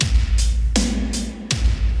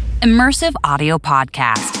Immersive Audio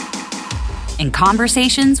Podcast. In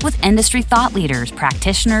conversations with industry thought leaders,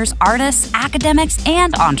 practitioners, artists, academics,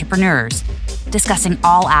 and entrepreneurs, discussing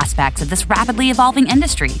all aspects of this rapidly evolving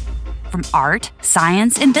industry, from art,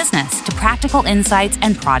 science, and business to practical insights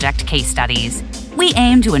and project case studies. We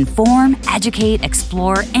aim to inform, educate,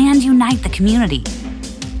 explore, and unite the community.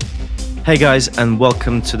 Hey guys, and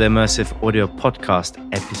welcome to the Immersive Audio Podcast,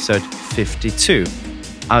 episode 52.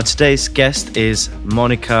 Our today's guest is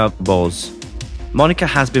Monika Bols. Monika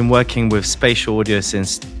has been working with spatial audio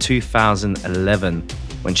since 2011,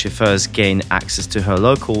 when she first gained access to her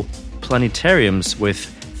local planetariums with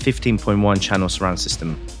 15.1 channel surround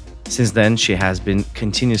system. Since then, she has been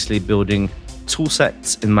continuously building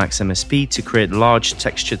toolsets in Max MSP to create large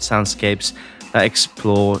textured soundscapes that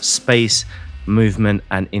explore space, movement,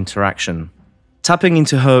 and interaction. Tapping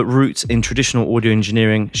into her roots in traditional audio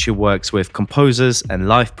engineering, she works with composers and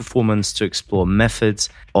live performers to explore methods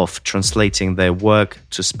of translating their work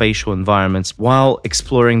to spatial environments while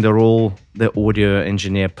exploring the role the audio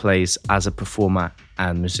engineer plays as a performer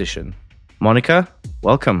and musician. Monika,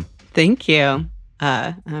 welcome. Thank you.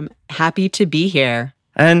 I'm happy to be here.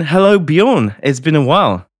 And hello, Bjorn. It's been a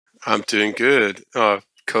while. I'm doing good.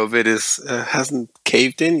 COVID hasn't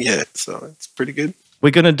caved in yet, so it's pretty good. We're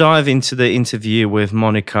going to dive into the interview with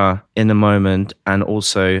Monika in a moment and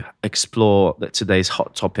also explore today's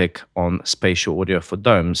hot topic on spatial audio for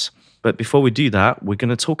domes. But before we do that, we're going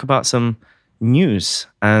to talk about some news.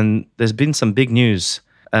 And there's been some big news.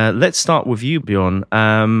 Let's start with you, Bjorn.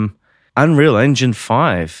 Unreal Engine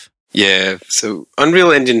 5. Yeah, so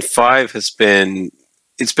Unreal Engine 5 it's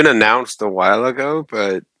been announced a while ago,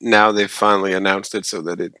 but now they've finally announced it so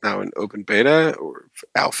that it's now in open beta or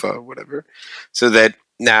alpha or whatever, so that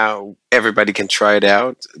now everybody can try it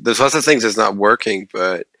out. There's lots of things that's not working,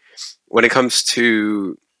 but when it comes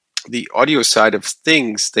to the audio side of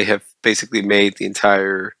things, they have basically made the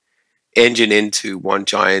entire engine into one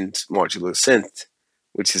giant modular synth,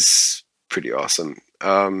 which is pretty awesome.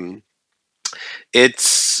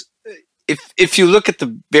 It's if you look at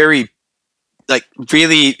the very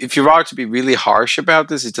really, if you are to be really harsh about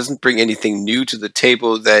this, it doesn't bring anything new to the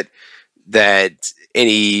table that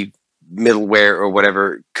any middleware or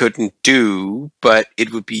whatever couldn't do, but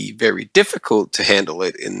it would be very difficult to handle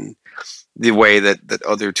it in the way that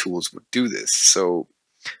other tools would do this. So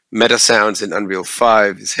MetaSounds in Unreal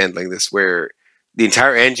 5 is handling this, where the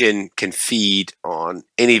entire engine can feed on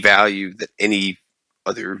any value that any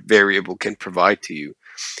other variable can provide to you.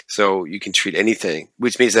 So you can treat anything,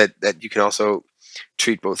 which means that you can also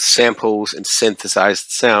treat both samples and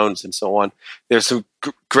synthesized sounds and so on. There's some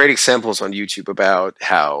great examples on YouTube about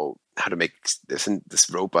how to make this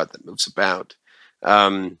robot that moves about.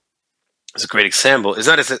 It's a great example. It's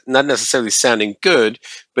not necessarily sounding good,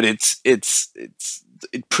 but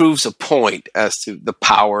it proves a point as to the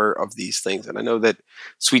power of these things. And I know that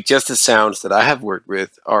Sweet Justice Sounds that I have worked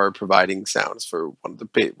with are providing sounds for one of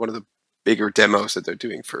the bigger demos that they're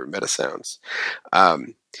doing for MetaSounds.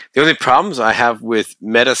 The only problems I have with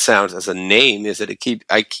MetaSounds as a name is that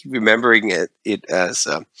I keep remembering it as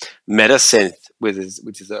MetaSynth,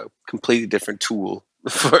 which is a completely different tool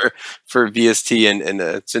for VST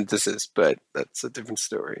and synthesis, but that's a different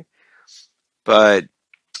story. But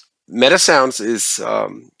MetaSounds is a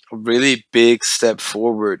really big step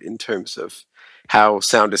forward in terms of how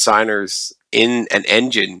sound designers in an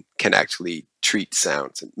engine can actually treat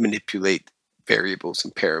sounds and manipulate variables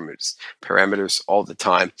and parameters all the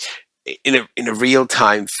time in a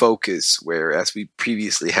real-time focus, whereas we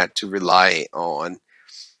previously had to rely on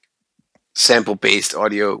sample-based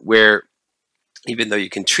audio, where even though you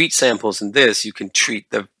can treat samples in this, you can treat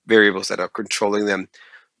the variables that are controlling them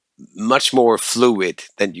much more fluid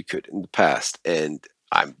than you could in the past. And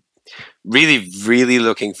I'm really, really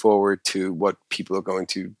looking forward to what people are going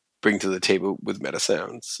to bring to the table with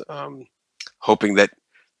MetaSounds. Hoping that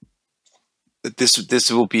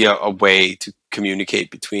this will be a way to communicate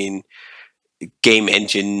between game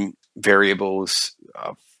engine variables,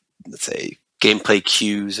 let's say gameplay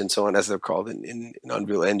cues and so on, as they're called in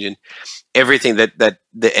Unreal Engine. Everything that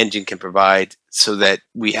the engine can provide, so that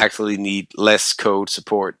we actually need less code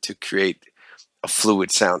support to create a fluid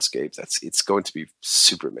soundscape. It's going to be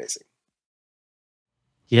super amazing.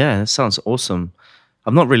 Yeah, that sounds awesome.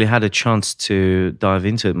 I've not really had a chance to dive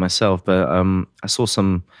into it myself, but I saw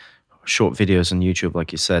some short videos on YouTube,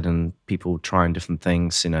 like you said, and people trying different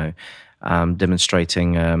things,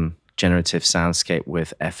 demonstrating generative soundscape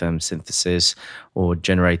with FM synthesis or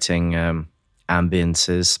generating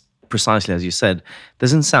ambiances. Precisely as you said,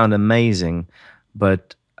 doesn't sound amazing,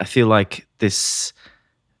 but I feel like this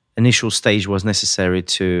initial stage was necessary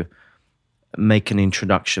to make an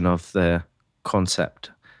introduction of the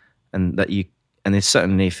concept, and it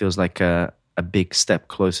certainly feels like a big step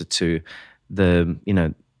closer to the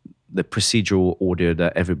procedural audio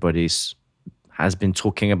that everybody's has been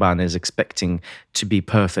talking about and is expecting to be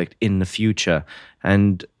perfect in the future.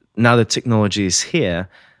 And now the technology is here,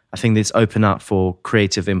 I think it's open up for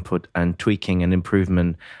creative input and tweaking and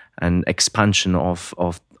improvement and expansion of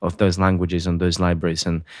those languages and those libraries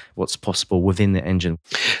and what's possible within the engine.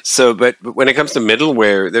 So, but when it comes to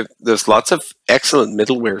middleware, there's lots of excellent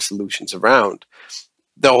middleware solutions around.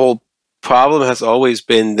 The whole problem has always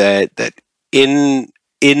been that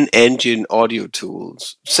in-engine audio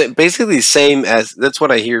tools, basically same as, that's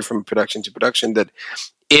what I hear from production to production, that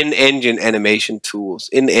in-engine animation tools,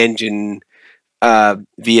 in-engine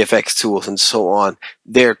VFX tools and so on,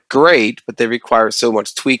 they're great, but they require so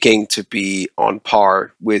much tweaking to be on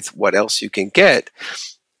par with what else you can get,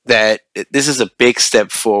 that this is a big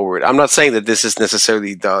step forward. I'm not saying that this is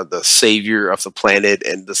necessarily the savior of the planet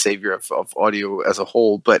and the savior of audio as a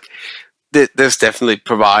whole, but this definitely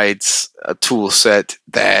provides a tool set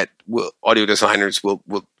that audio designers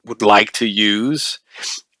would like to use.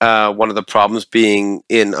 One of the problems being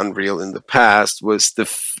in Unreal in the past was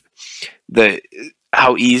the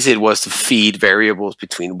how easy it was to feed variables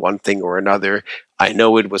between one thing or another. I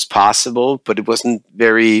know it was possible, but it wasn't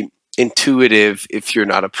very intuitive if you're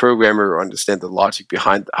not a programmer or understand the logic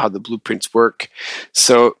behind how the blueprints work.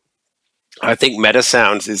 So I think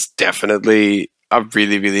Metasounds is definitely a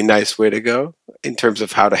really, really nice way to go in terms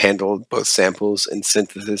of how to handle both samples and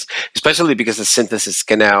synthesis, especially because the synthesis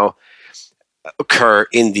can now occur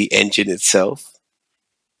in the engine itself,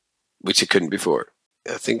 which it couldn't before.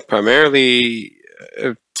 I think primarily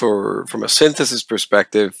from a synthesis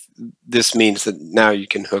perspective, this means that now you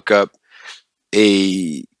can hook up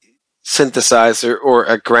a synthesizer or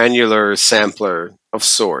a granular sampler of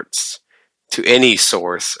sorts to any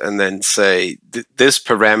source and then say, this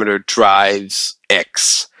parameter drives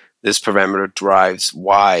X, this parameter drives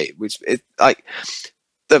Y, which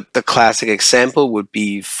the classic example would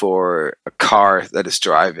be for a car that is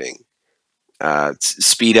driving.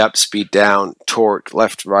 Speed up, speed down, torque,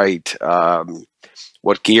 left, right,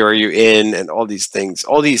 what gear are you in, and all these things.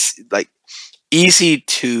 All these easy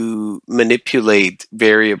to manipulate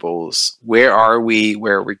variables. Where are we?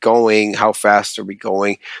 Where are we going? How fast are we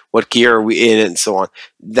going? What gear are we in? And so on.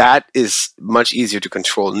 That is much easier to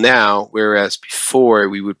control now, whereas before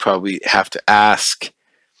we would probably have to ask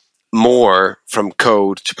more from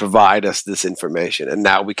code to provide us this information. And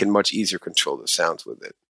now we can much easier control the sounds with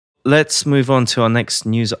it. Let's move on to our next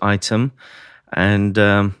news item. And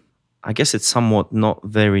I guess it's somewhat not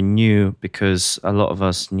very new because a lot of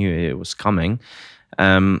us knew it was coming.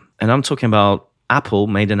 And I'm talking about Apple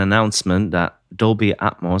made an announcement that Dolby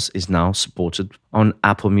Atmos is now supported on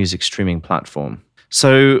Apple Music streaming platform.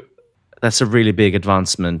 So that's a really big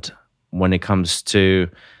advancement when it comes to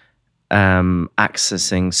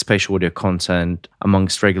accessing spatial audio content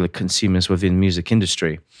amongst regular consumers within the music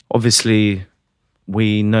industry. Obviously,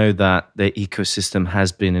 we know that the ecosystem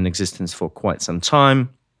has been in existence for quite some time.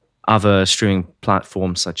 Other streaming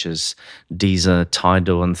platforms such as Deezer,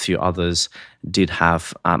 Tidal, and a few others did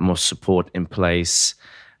have Atmos support in place.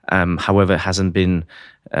 However, it hasn't been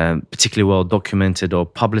particularly well documented or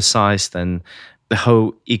publicized, and the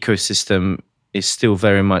whole ecosystem is still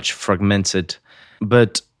very much fragmented.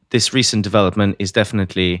 But this recent development is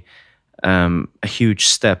definitely a huge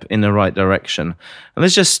step in the right direction. And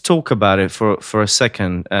let's just talk about it for a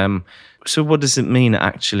second. So what does it mean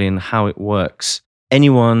actually and how it works?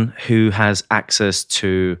 Anyone who has access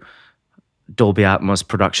to Dolby Atmos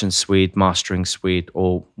production suite, mastering suite,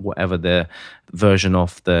 or whatever the version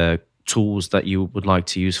of the tools that you would like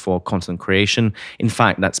to use for content creation. In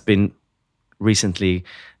fact, that's been recently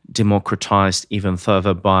democratized even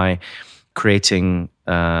further by creating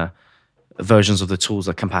versions of the tools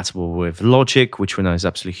that are compatible with Logic, which we know is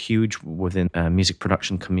absolutely huge within music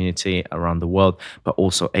production community around the world, but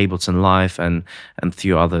also Ableton Live and a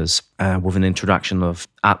few others with an introduction of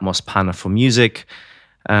Atmos Panner for Music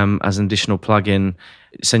as an additional plugin.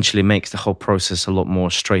 Essentially makes the whole process a lot more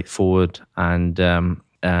straightforward and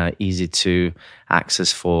easy to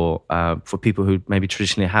access for people who maybe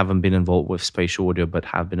traditionally haven't been involved with spatial audio but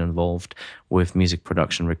have been involved with music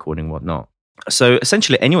production, recording, whatnot. So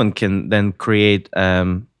essentially anyone can then create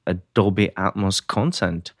a Dolby Atmos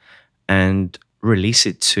content and release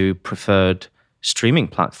it to preferred streaming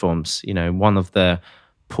platforms. You know, one of the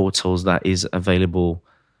portals that is available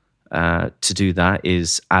to do that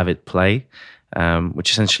is Avid Play,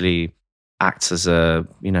 which essentially acts as a,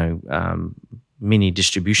 mini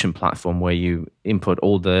distribution platform where you input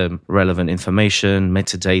all the relevant information,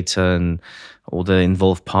 metadata, and all the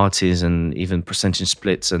involved parties, and even percentage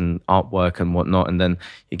splits and artwork and whatnot. And then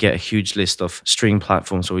you get a huge list of streaming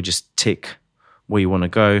platforms where you just tick where you want to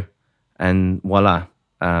go, and voila.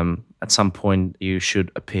 At some point, you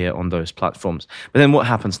should appear on those platforms. But then what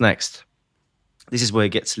happens next? This is where it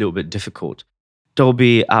gets a little bit difficult.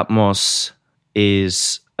 Dolby Atmos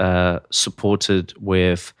is supported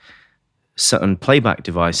with certain playback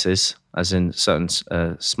devices, as in certain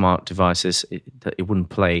smart devices. It wouldn't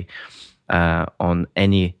play on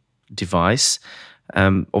any device.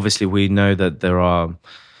 Obviously, we know that there are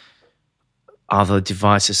other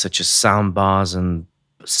devices such as sound bars and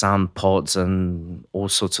sound pods and all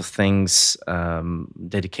sorts of things,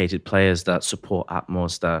 dedicated players that support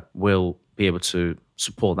Atmos that will be able to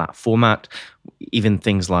support that format. Even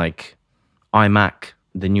things like iMac,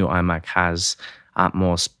 the new iMac has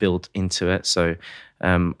Atmos built into it. So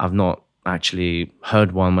I've not actually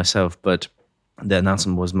heard one myself, but the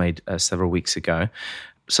announcement was made several weeks ago.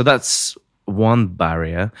 So that's one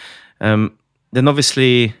barrier. Then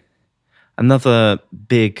obviously another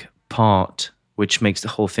big part which makes the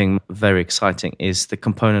whole thing very exciting is the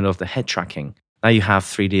component of the head tracking. Now you have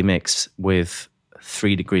 3D Mix with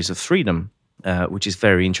 3 degrees of freedom, which is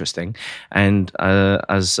very interesting. And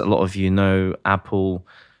as a lot of you know, Apple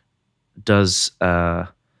does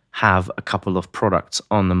have a couple of products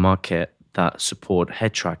on the market that support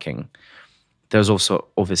head tracking. There's also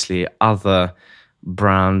obviously other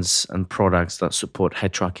brands and products that support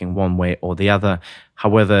head tracking one way or the other.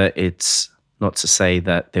 However, it's not to say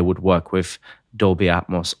that they would work with Dolby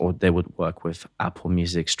Atmos or they would work with Apple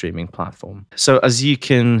Music streaming platform. So as you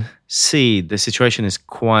can see, the situation is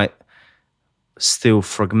quite still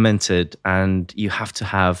fragmented, and you have to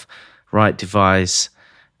have right device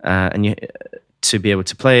to be able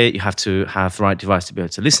to play it. You have to have right device to be able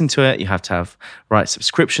to listen to it. You have to have right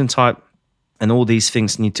subscription type, and all these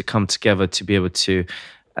things need to come together to be able to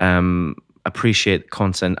appreciate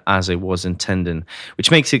content as it was intended, which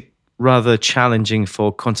makes it rather challenging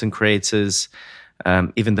for content creators.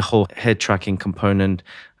 Even the whole head tracking component,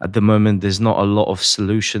 at the moment, there's not a lot of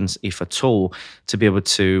solutions, if at all, to be able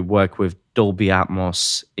to work with Dolby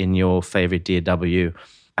Atmos in your favorite DAW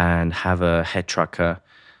and have a head tracker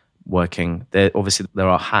working. Obviously, there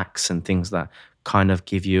are hacks and things that kind of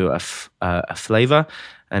give you a flavor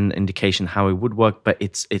and indication how it would work, but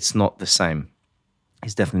it's not the same.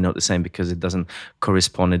 It's definitely not the same because it doesn't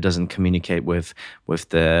correspond, it doesn't communicate with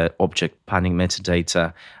the object panning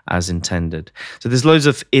metadata as intended. So there's loads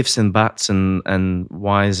of ifs and buts and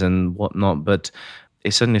whys and whatnot, but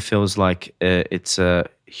it certainly feels like it's a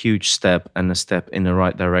huge step and a step in the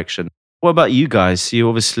right direction. What about you guys? You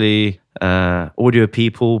obviously audio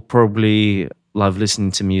people, probably love listening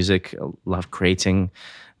to music, love creating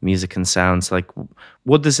music and sounds. Like,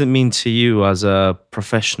 what does it mean to you as a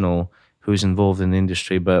professional who's involved in the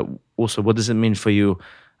industry, but also what does it mean for you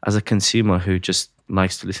as a consumer who just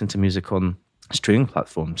likes to listen to music on streaming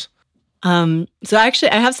platforms? So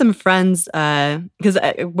actually, I have some friends, because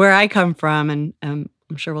where I come from, and I'm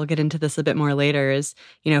sure we'll get into this a bit more later, is,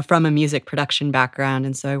 from a music production background.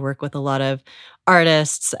 And so I work with a lot of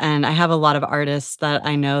artists, and I have a lot of artists that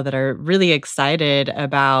I know that are really excited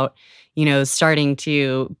about, starting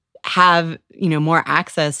to have, more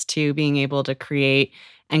access to being able to create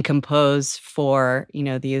and compose for,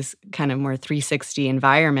 these kind of more 360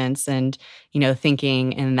 environments and,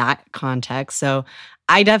 thinking in that context. So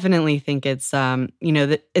I definitely think it's,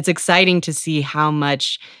 it's exciting to see how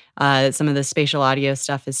much some of the spatial audio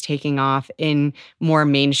stuff is taking off in more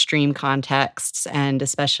mainstream contexts, and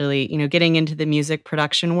especially, getting into the music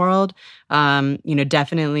production world,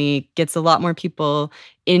 definitely gets a lot more people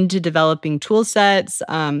into developing tool sets.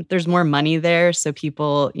 There's more money there, so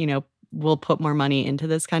people, will put more money into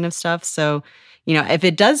this kind of stuff. So, if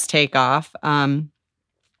it does take off,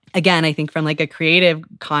 again, I think from like a creative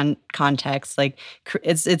context, like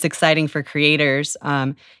it's exciting for creators.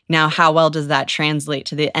 Now, how well does that translate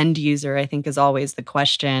to the end user, I think, is always the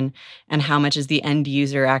question. And how much is the end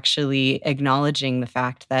user actually acknowledging the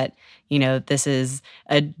fact that, this is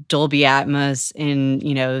a Dolby Atmos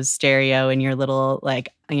in, stereo in your little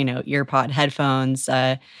earpod headphones.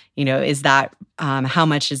 Is that, how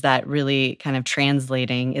much is that really kind of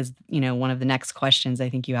translating is, one of the next questions I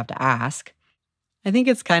think you have to ask. I think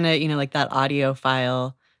it's kind of, like that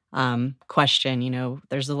audiophile question.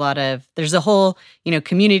 There's a whole,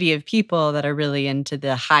 community of people that are really into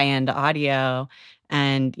the high-end audio.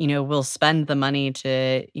 and, will spend the money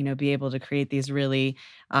to, be able to create these really,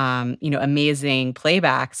 amazing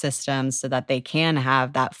playback systems so that they can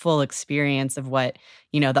have that full experience of what,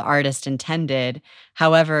 the artist intended.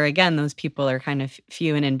 However, again, those people are kind of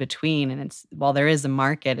few and in between. And while there is a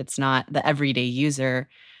market, it's not the everyday user.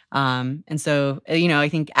 And so, I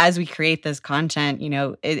think as we create this content,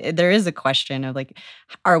 there is a question of like,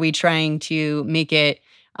 are we trying to make it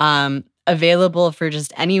available for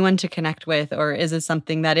just anyone to connect with, or is it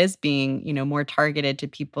something that is being, more targeted to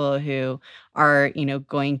people who are,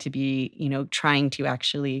 going to be, trying to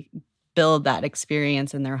actually build that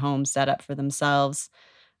experience in their home set up for themselves?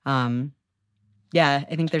 Yeah,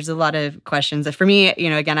 I think there's a lot of questions. For me,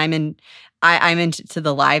 again, I'm into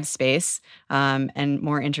the live space, and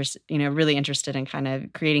more interested, really interested in kind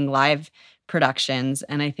of creating live productions.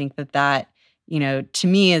 And I think that, to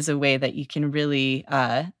me is a way that you can really,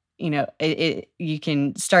 you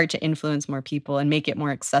can start to influence more people and make it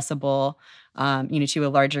more accessible, to a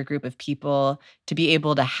larger group of people to be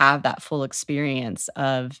able to have that full experience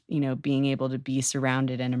of, being able to be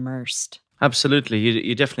surrounded and immersed. Absolutely.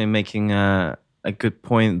 You're definitely making a good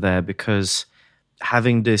point there, because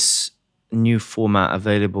having this new format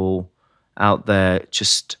available out there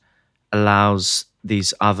just allows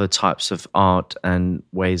these other types of art and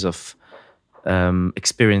ways of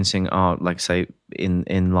experiencing art, like say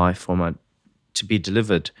in live format, to be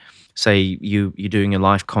delivered. Say you're doing a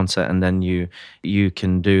live concert, and then you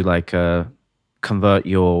can do like convert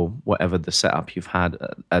your whatever the setup you've had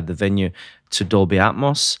at the venue to Dolby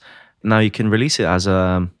Atmos. Now you can release it as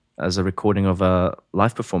a recording of a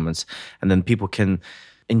live performance, and then people can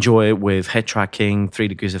enjoy it with head tracking, 3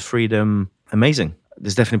 degrees of freedom. Amazing.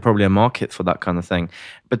 There's definitely probably a market for that kind of thing.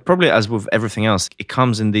 But probably as with everything else, it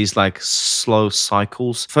comes in these like slow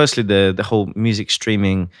cycles. Firstly, the whole music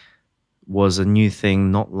streaming was a new thing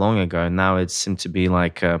not long ago. Now it seemed to be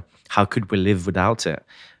like, how could we live without it?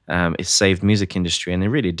 It saved music industry, and it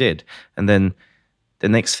really did. And then the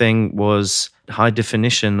next thing was high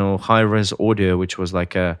definition or high res audio, which was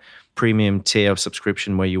like a premium tier of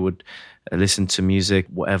subscription where you would listen to music,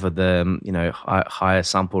 whatever the higher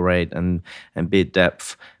sample rate and bit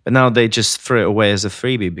depth. But now they just throw it away as a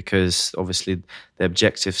freebie, because obviously the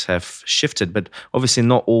objectives have shifted. But obviously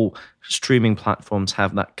not all streaming platforms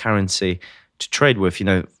have that currency to trade with.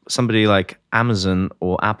 Somebody like Amazon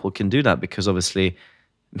or Apple can do that, because obviously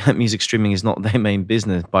music streaming is not their main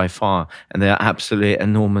business by far, and they are absolutely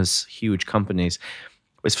enormous, huge companies.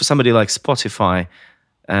 Whereas for somebody like Spotify,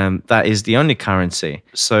 that is the only currency.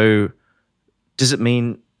 So does it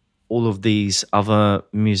mean all of these other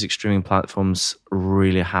music streaming platforms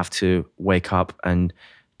really have to wake up and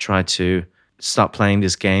try to start playing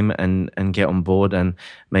this game and get on board, and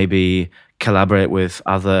maybe collaborate with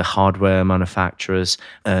other hardware manufacturers,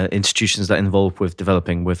 institutions that involved with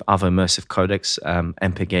developing with other immersive codecs,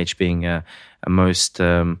 MPEG-H being a most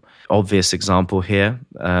obvious example here,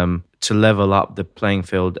 to level up the playing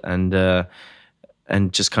field and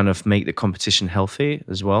just kind of make the competition healthy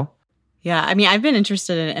as well? Yeah, I mean, I've been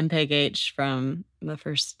interested in MPEG-H from the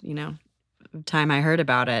first, time I heard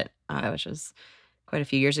about it, which was quite a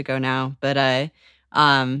few years ago now. But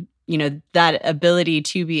that ability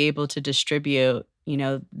to be able to distribute,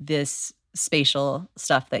 this spatial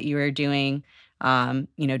stuff that you are doing,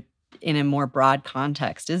 in a more broad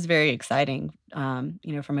context is very exciting,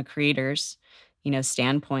 from a creator's,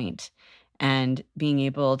 standpoint, and being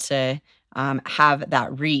able to have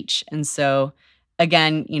that reach. And so,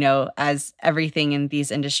 again, as everything in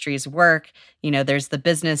these industries work, there's the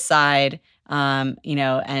business side,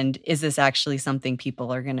 and is this actually something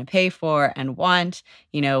people are going to pay for and want?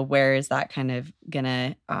 Where is that kind of going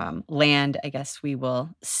to land? I guess we will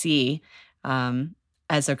see.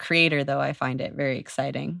 As a creator, though, I find it very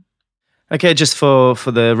exciting. Okay, just for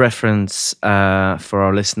the reference for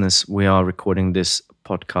our listeners, we are recording this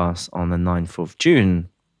podcast on the 9th of June,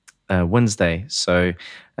 Wednesday. So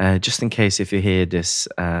just in case if you hear this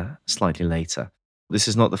slightly later. This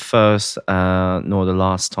is not the first nor the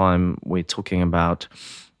last time we're talking about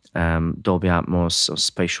Dolby Atmos or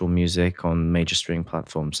spatial music on major streaming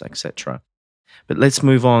platforms, etc. But let's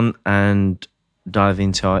move on and dive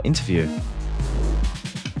into our interview.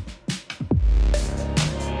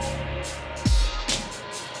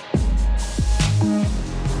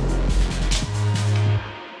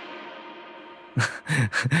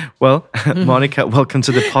 Well, Monica, welcome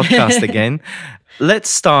to the podcast again. Let's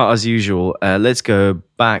start as usual. Let's go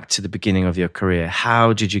back to the beginning of your career.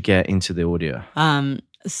 How did you get into the audio?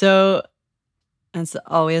 So it's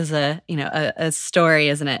always a story,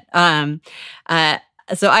 isn't it?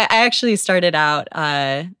 So I actually started out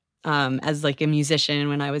as like a musician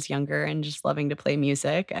when I was younger and just loving to play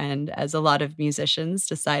music. And as a lot of musicians,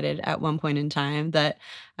 decided at one point in time that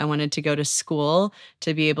I wanted to go to school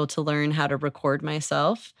to be able to learn how to record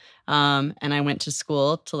myself. And I went to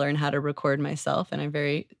school to learn how to record myself. And I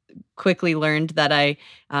very quickly learned that I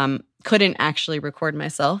couldn't actually record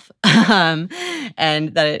myself. And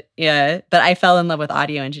that but I fell in love with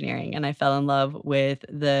audio engineering, and I fell in love with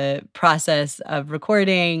the process of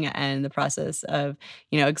recording and the process of,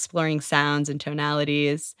 exploring sounds and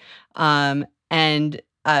tonalities. And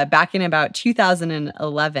back in about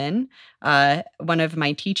 2011, one of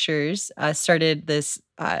my teachers started this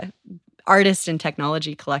artist and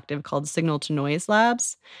technology collective called Signal to Noise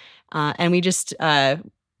Labs. And we just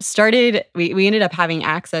we ended up having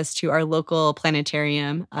access to our local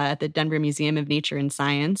planetarium at the Denver Museum of Nature and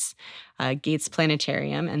Science, Gates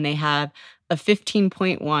Planetarium, and they have a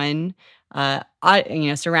 15.1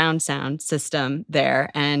 surround sound system there.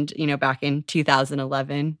 And, back in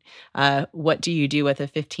 2011, what do you do with a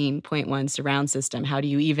 15.1 surround system? How do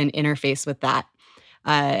you even interface with that?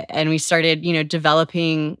 And we started,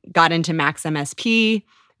 got into Max MSP,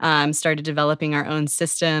 started developing our own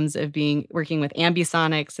systems of working with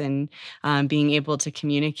ambisonics and being able to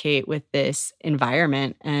communicate with this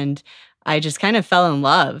environment. And I just kind of fell in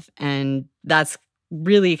love. And that's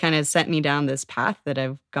really kind of sent me down this path that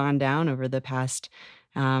I've gone down over the past,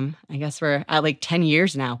 I guess we're at like 10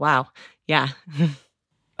 years now. Wow. Yeah.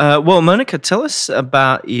 Well, Monica, tell us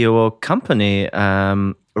about your company,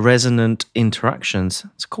 Resonant Interactions.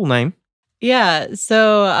 It's a cool name. Yeah.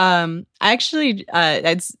 So I actually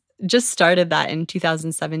I just started that in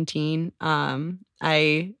 2017.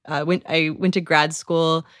 I went to grad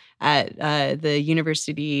school at the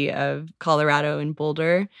University of Colorado in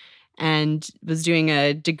Boulder and was doing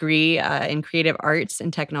a degree in creative arts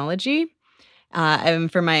and technology.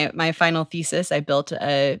 And for my final thesis, I built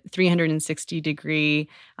a 360-degree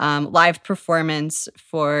live performance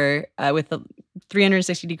with the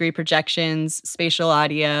 360-degree projections, spatial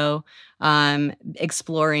audio,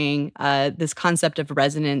 exploring this concept of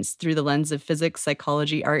resonance through the lens of physics,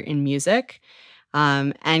 psychology, art, and music.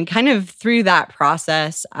 And kind of through that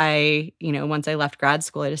process, once I left grad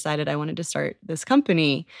school, I decided I wanted to start this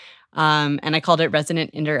company. And I called it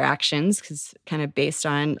Resonant Interactions because kind of based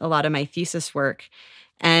on a lot of my thesis work.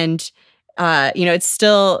 And, it's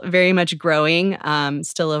still very much growing,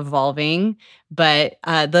 still evolving. But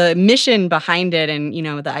the mission behind it and,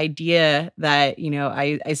 the idea that,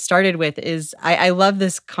 I started with is I love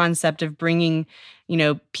this concept of bringing,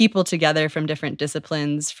 people together from different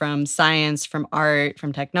disciplines, from science, from art,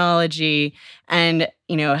 from technology, and,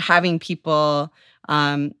 having people,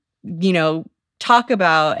 talk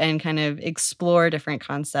about and kind of explore different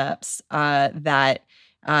concepts that,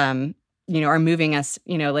 are moving us,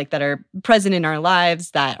 that are present in our lives,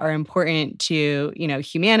 that are important to,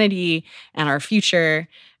 humanity and our future.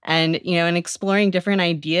 And, and exploring different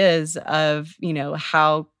ideas of,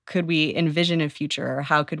 how could we envision a future or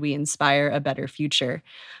how could we inspire a better future?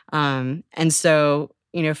 And so,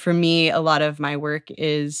 for me, a lot of my work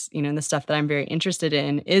is, and the stuff that I'm very interested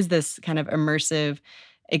in is this kind of immersive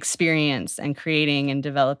experience and creating and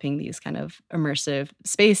developing these kind of immersive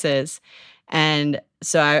spaces. And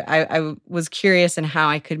so I was curious in how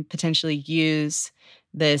I could potentially use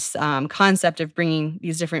this concept of bringing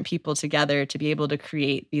these different people together to be able to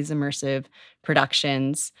create these immersive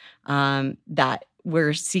productions that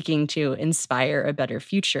we're seeking to inspire a better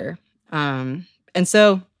future. And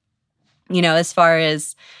so, as far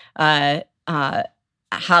as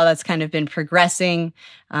how that's kind of been progressing.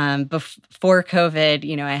 Before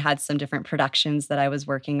COVID, I had some different productions that I was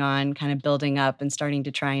working on, kind of building up and starting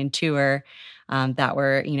to try and tour that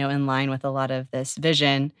were, in line with a lot of this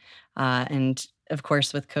vision. And of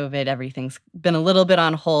course, with COVID, everything's been a little bit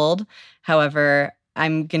on hold. However,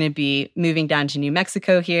 I'm going to be moving down to New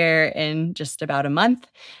Mexico here in just about a month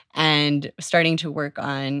and starting to work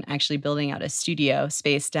on actually building out a studio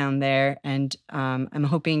space down there. And I'm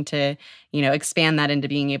hoping to, expand that into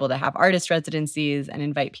being able to have artist residencies and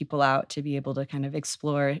invite people out to be able to kind of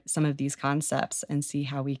explore some of these concepts and see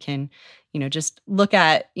how we can, just look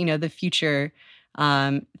at, the future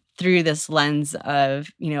through this lens of,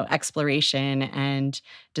 exploration and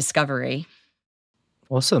discovery.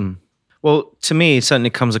 Awesome. Well, to me, it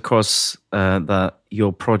certainly comes across that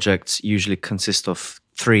your projects usually consist of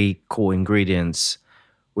 3 core ingredients,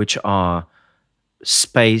 which are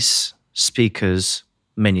space, speakers,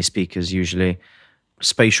 many speakers usually,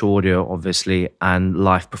 spatial audio, obviously, and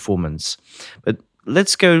live performance. But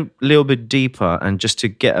let's go a little bit deeper and just to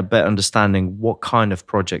get a better understanding what kind of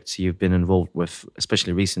projects you've been involved with,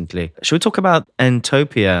 especially recently. Should we talk about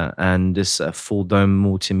Entopia and this full dome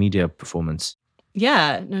multimedia performance?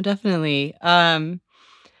 Yeah, no, definitely.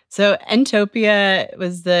 So Entopia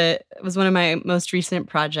was one of my most recent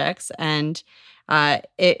projects, and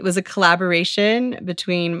it was a collaboration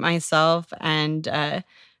between myself and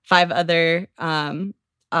 5 other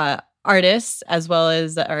artists, as well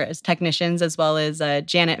as as technicians, as well as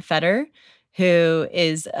Janet Fetter, who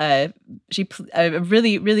is a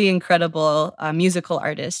really, really incredible musical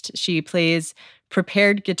artist. She plays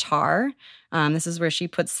prepared guitar. This is where she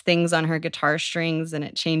puts things on her guitar strings and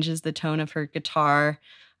it changes the tone of her guitar.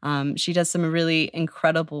 She does some really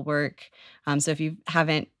incredible work. So if you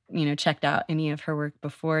haven't, checked out any of her work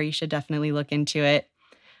before, you should definitely look into it.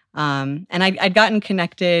 And I'd gotten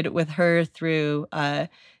connected with her through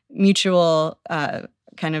mutual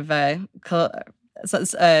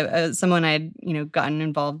someone I'd gotten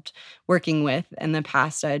involved working with in the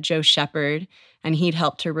past, Joe Shepard, and he'd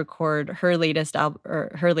helped her record her latest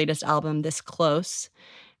album, This Close,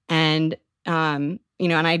 and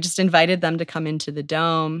and I just invited them to come into the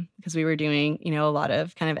Dome because we were doing a lot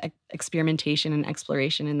of kind of experimentation and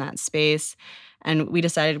exploration in that space. And we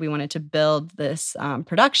decided we wanted to build this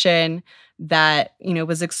production that,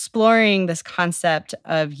 was exploring this concept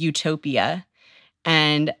of utopia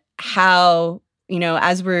and how,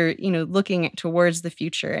 as we're, looking towards the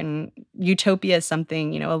future, and utopia is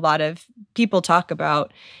something, a lot of people talk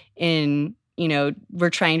about in, we're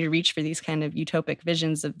trying to reach for these kind of utopic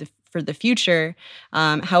visions for the future.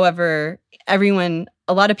 However,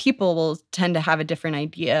 a lot of people will tend to have a different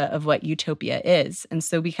idea of what utopia is. And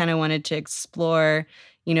so we kind of wanted to explore,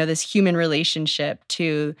 this human relationship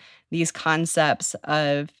to these concepts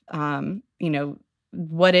of,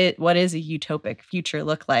 what is a utopic future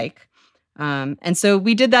look like? And so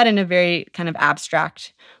we did that in a very kind of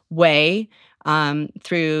abstract way,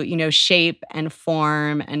 through, shape and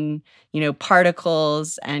form and,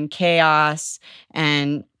 particles and chaos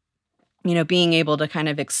and, being able to kind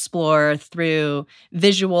of explore through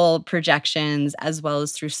visual projections as well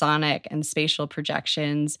as through sonic and spatial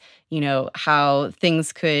projections, how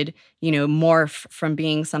things could, morph from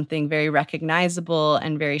being something very recognizable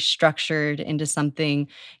and very structured into something,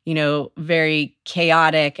 very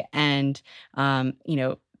chaotic and,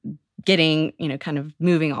 getting, kind of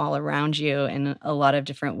moving all around you in a lot of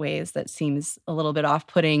different ways that seems a little bit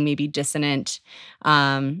off-putting, maybe dissonant,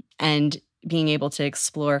 and being able to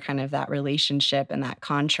explore kind of that relationship and that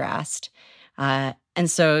contrast. And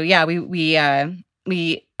so, yeah, we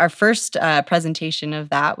our first presentation of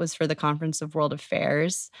that was for the Conference of World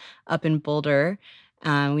Affairs up in Boulder.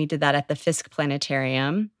 We did that at the Fisk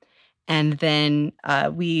Planetarium. And then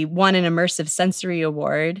we won an Immersive Sensory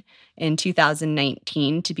Award in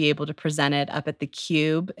 2019 to be able to present it up at the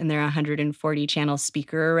Cube in their 140-channel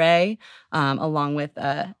speaker array, along with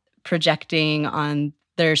projecting on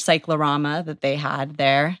their cyclorama that they had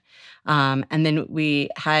there. And then we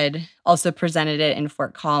had also presented it in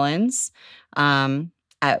Fort Collins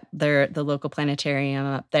at the local planetarium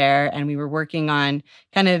up there. And we were working on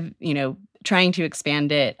kind of, trying to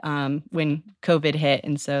expand it when COVID hit.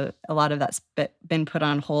 And so a lot of that's been put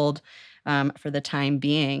on hold for the time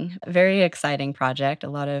being. A very exciting project, a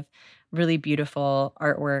lot of really beautiful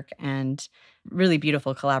artwork and really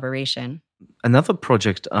beautiful collaboration. Another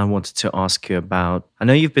project I wanted to ask you about, I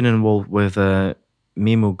know you've been involved with a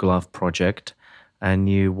Mimu Glove project, and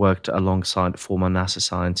you worked alongside former NASA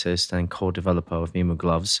scientist and co-developer of Mimu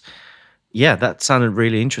Gloves. Yeah, that sounded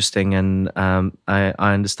really interesting, and I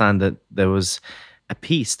understand that there was a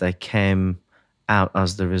piece that came out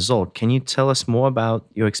as the result. Can you tell us more about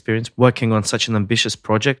your experience working on such an ambitious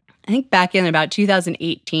project? I think back in about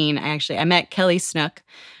 2018, I met Kelly Snook,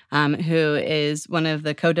 who is one of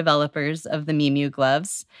the co-developers of the Mimu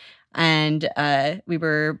Gloves. And we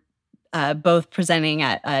were both presenting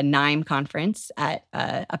at a NIME conference up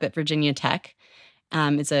at Virginia Tech.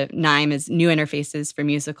 NIME is New Interfaces for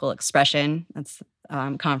Musical Expression. That's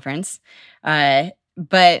conference.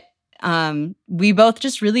 But we both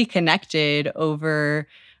just really connected over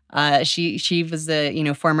she was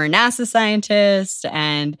a former NASA scientist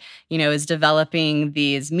and is developing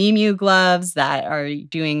these Mimu gloves that are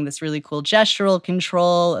doing this really cool gestural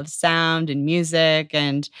control of sound and music.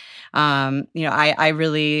 And I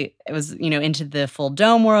really was into the full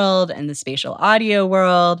dome world and the spatial audio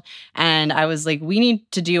world, and I was like, we need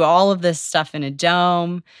to do all of this stuff in a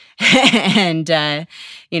dome. And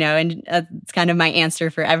it's kind of my answer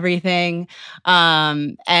for everything.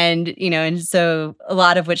 And so a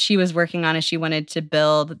lot of what she was working on is she wanted to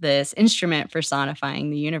build this instrument for sonifying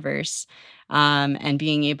the universe. and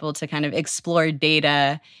being able to kind of explore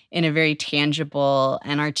data in a very tangible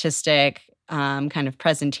and artistic kind of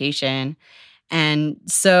presentation. And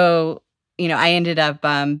so, I ended up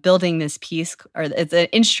building this piece, or it's an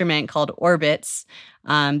instrument called Orbits,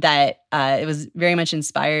 that it was very much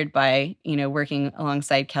inspired by, working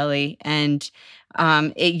alongside Kelly. And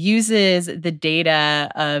it uses the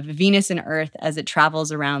data of Venus and Earth as it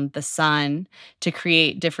travels around the sun to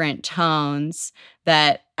create different tones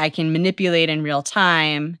that I can manipulate in real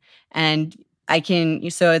time. And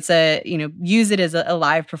so it's use it as a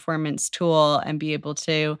live performance tool and be able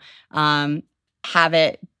to have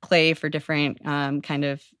it play for different kind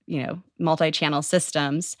of, multi-channel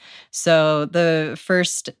systems. So the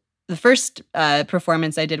first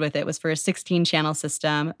performance I did with it was for a 16-channel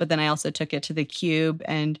system, but then I also took it to the Cube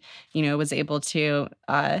and, was able to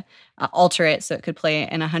alter it so it could play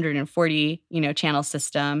in a 140, channel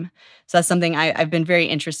system. So that's something I've been very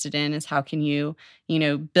interested in, is how can you,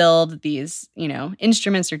 build these,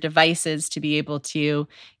 instruments or devices to be able to,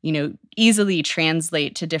 easily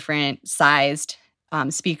translate to different sized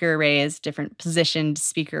speaker arrays, different positioned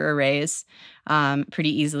speaker arrays,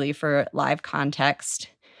 pretty easily for live context.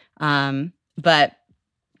 But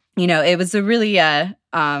it was a really,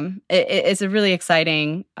 it's a really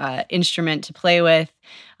exciting instrument to play with.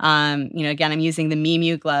 Again, I'm using the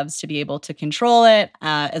Memu gloves to be able to control it,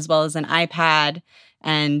 as well as an iPad.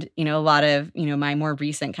 And, a lot of, my more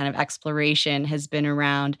recent kind of exploration has been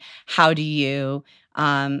around how do you,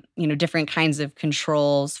 different kinds of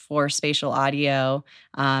controls for spatial audio,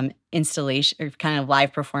 installation or kind of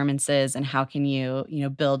live performances, and how can you,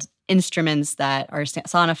 build instruments that are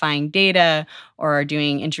sonifying data or are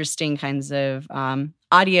doing interesting kinds of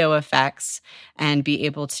audio effects, and be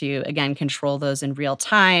able to, again, control those in real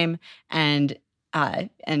time and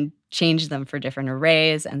change them for different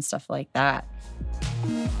arrays and stuff like that.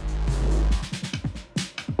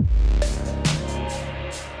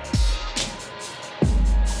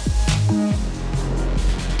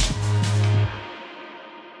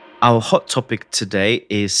 Our hot topic today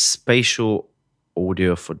is spatial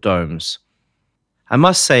audio for domes. I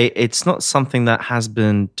must say it's not something that has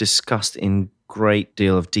been discussed in great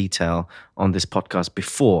deal of detail on this podcast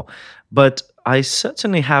before, but I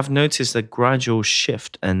certainly have noticed a gradual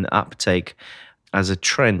shift and uptake as a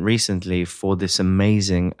trend recently for this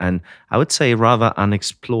amazing and, I would say, rather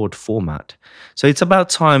unexplored format. So it's about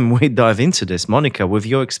time we dive into this. Monica, with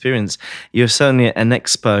your experience, you're certainly an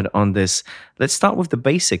expert on this. Let's start with the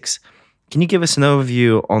basics. Can you give us an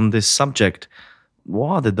overview on this subject? What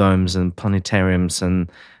are the domes and planetariums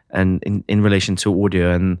and in relation to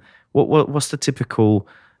audio, and what's the typical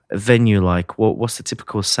venue like? What's the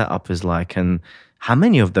typical setup is like, and how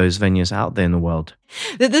many of those venues out there in the world?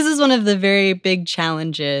 This is one of the very big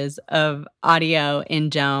challenges of audio in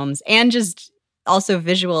domes, and just also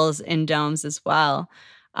visuals in domes as well.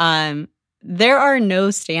 There are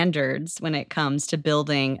no standards when it comes to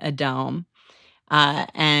building a dome.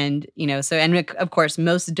 And of course,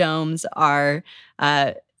 most domes are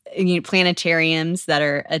planetariums that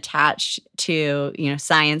are attached to,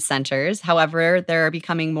 science centers. However, there are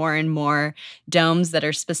becoming more and more domes that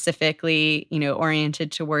are specifically,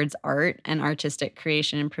 oriented towards art and artistic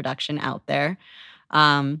creation and production out there.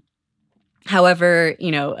 However,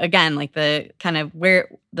 again, like the kind of where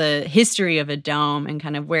the history of a dome and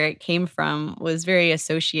kind of where it came from was very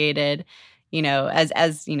associated,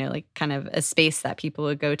 as like kind of a space that people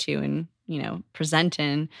would go to and, present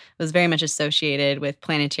in, was very much associated with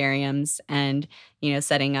planetariums and,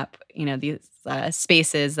 setting up, these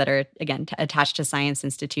spaces that are, again, attached to science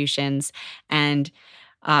institutions. And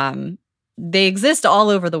they exist all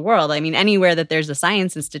over the world. I mean, anywhere that there's a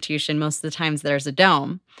science institution, most of the times there's a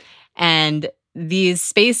dome. And these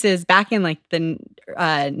spaces, back in like the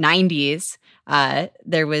 90s,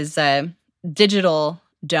 there was a digital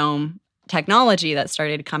dome technology that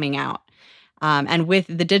started coming out. And with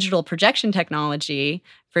the digital projection technology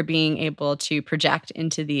for being able to project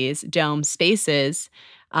into these dome spaces,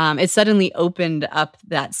 it suddenly opened up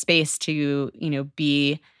that space to,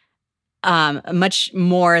 be much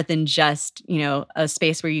more than just, a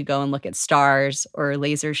space where you go and look at stars or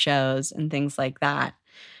laser shows and things like that.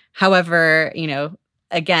 However,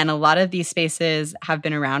 again, a lot of these spaces have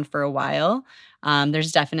been around for a while.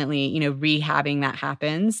 There's definitely, rehabbing that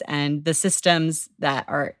happens, and the systems that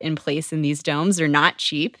are in place in these domes are not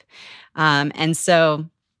cheap. And so,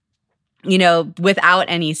 without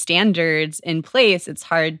any standards in place, it's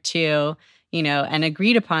hard to, and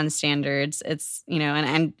agreed upon standards, it's,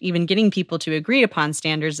 and even getting people to agree upon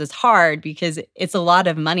standards is hard because it's a lot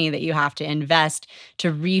of money that you have to invest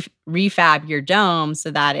to refab your dome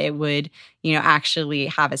so that it would, actually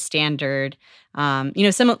have a standard.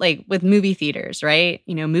 Similar like with movie theaters, right?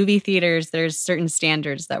 Movie theaters, there's certain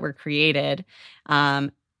standards that were created.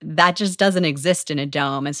 That just doesn't exist in a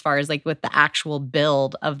dome as far as like with the actual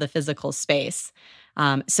build of the physical space.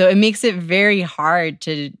 So it makes it very hard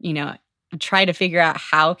to, try to figure out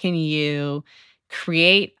how can you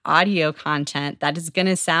create audio content that is going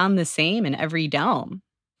to sound the same in every dome.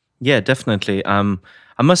 Yeah, definitely. I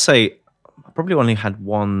must say, I probably only had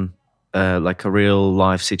one, like a real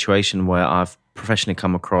life situation where I've professionally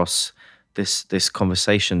come across this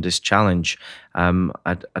conversation, this challenge.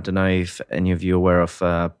 I don't know if any of you are aware of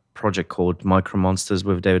a project called Micro Monsters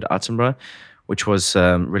with David Attenborough, which was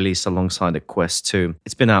released alongside the Quest 2.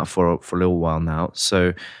 It's been out for a little while now.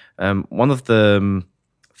 So one of the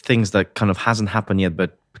things that kind of hasn't happened yet,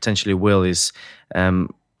 but potentially will, is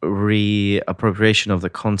reappropriation of the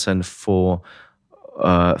content for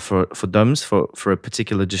domes for a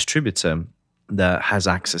particular distributor that has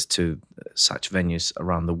access to such venues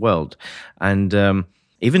around the world. And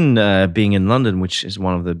even being in London, which is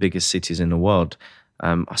one of the biggest cities in the world,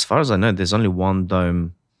 as far as I know, there's only one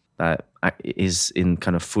dome that is in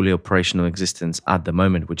kind of fully operational existence at the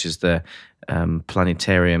moment, which is the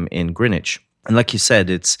planetarium in Greenwich. And like you said,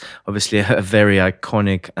 it's obviously a very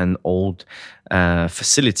iconic and old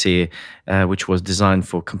facility, which was designed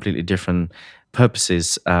for completely different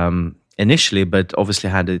purposes initially, but obviously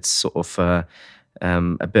had its sort of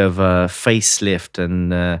a bit of a facelift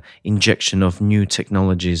and injection of new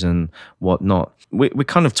technologies and whatnot. We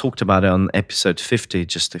kind of talked about it on episode 50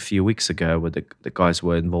 just a few weeks ago, where the guys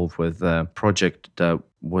were involved with a project that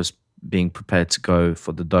was being prepared to go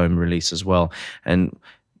for the dome release as well. And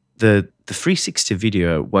the 360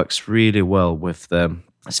 video works really well with the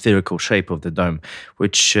spherical shape of the dome,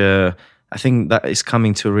 which I think that is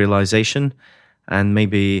coming to a realization, and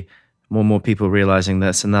maybe more and more people realizing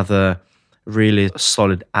that's another really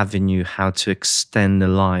solid avenue how to extend the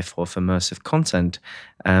life of immersive content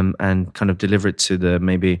and kind of deliver it to the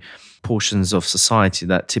maybe portions of society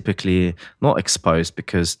that typically not exposed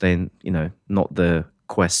because they, not the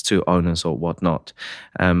Quest 2 owners or whatnot.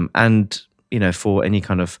 And, for any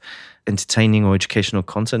kind of entertaining or educational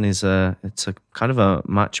content it's a kind of a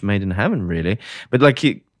match made in heaven, really. But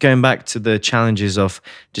going back to the challenges of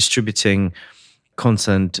distributing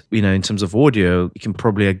content, in terms of audio, you can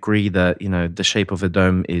probably agree that, the shape of a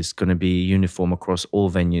dome is going to be uniform across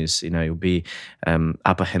all venues. It'll be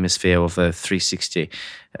upper hemisphere of a 360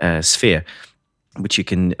 sphere, which you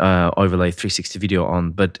can overlay 360 video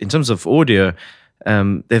on. But in terms of audio,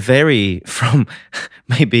 they vary from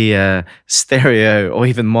maybe stereo or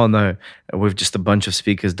even mono with just a bunch of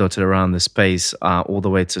speakers dotted around the space, all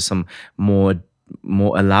the way to some more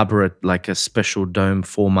elaborate, like a special dome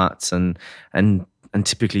formats, and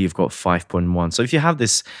typically you've got 5.1. So if you have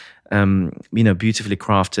this beautifully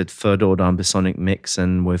crafted third order ambisonic mix,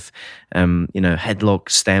 and with headlock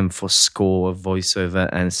stem for score, voiceover,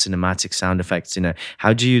 and cinematic sound effects,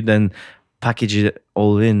 how do you then package it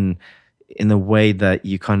all in a way that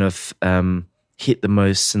you kind of hit the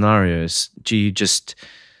most scenarios? Do you just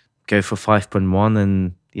go for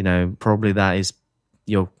 5.1 and probably that is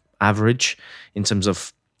your average in terms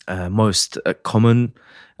of most common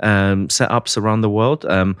setups around the world?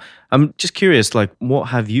 I'm just curious, what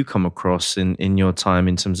have you come across in your time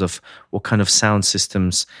in terms of what kind of sound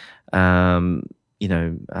systems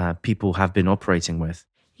people have been operating with?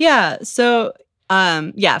 Yeah, so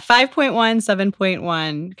 5.1,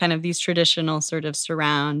 7.1, kind of these traditional sort of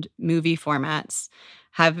surround movie formats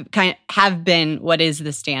have been what is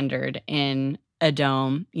the standard in a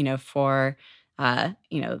dome, for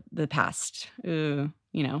the past,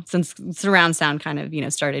 since surround sound kind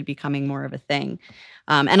of, started becoming more of a thing.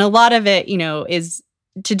 And a lot of it, is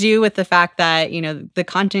to do with the fact that, the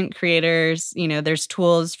content creators, there's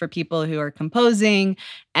tools for people who are composing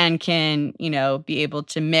and can, be able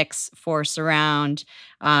to mix for surround.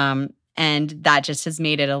 And that just has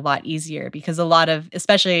made it a lot easier because a lot of,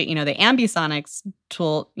 especially, the Ambisonics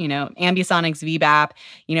tool, Ambisonics, VBAP,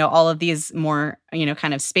 all of these more,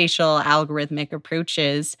 kind of spatial algorithmic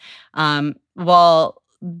approaches, while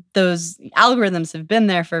those algorithms have been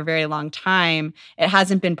there for a very long time, it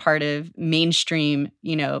hasn't been part of mainstream,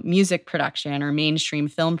 music production or mainstream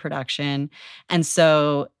film production. And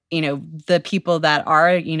so, the people that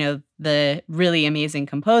are, the really amazing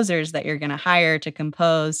composers that you're going to hire to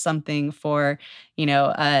compose something for,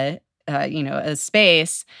 a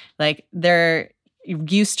space, they're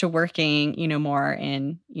used to working, more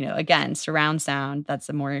in, again, surround sound. That's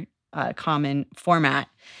a more common format.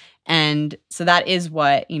 And so that is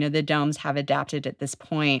what, the domes have adopted at this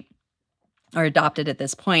point.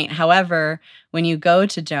 However, when you go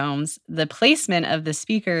to domes, the placement of the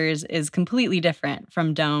speakers is completely different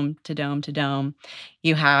from dome to dome to dome.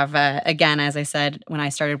 You have, again, as I said, when I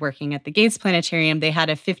started working at the Gates Planetarium, they had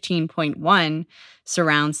a 15.1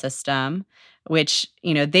 surround system, which,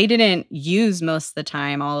 they didn't use most of the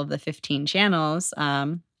time, all of the 15 channels.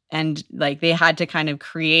 And like they had to kind of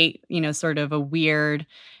create, sort of a weird,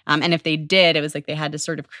 and if they did, it was like they had to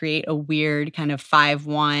sort of create a weird kind of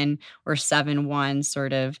 5.1 or 7.1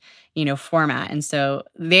 sort of, format. And so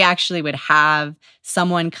they actually would have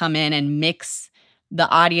someone come in and mix the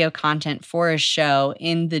audio content for a show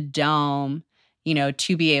in the dome,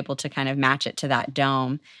 to be able to kind of match it to that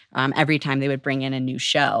dome every time they would bring in a new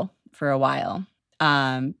show for a while,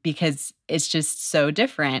 because it's just so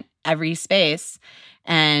different every space.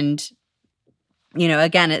 And,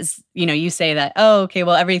 again, it's, you say that, oh, okay,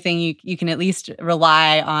 well, everything you can at least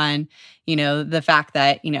rely on, the fact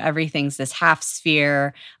that, everything's this half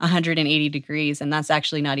sphere, 180 degrees. And that's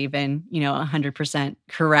actually not even, 100%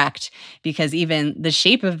 correct, because even the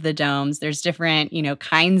shape of the domes, there's different,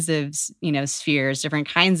 kinds of, spheres, different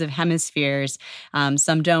kinds of hemispheres.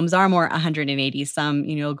 Some domes are more 180,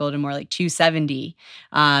 some, go to more like 270.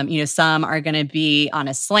 Some are going to be on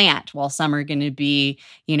a slant, while some are going to be,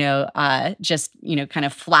 just, kind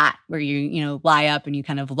of flat where you lie up and you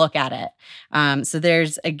kind of look at it. So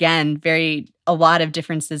there's, again, a lot of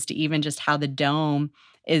differences to even just how the dome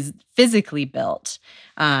is physically built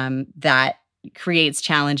that creates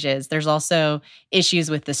challenges. There's also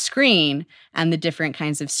issues with the screen and the different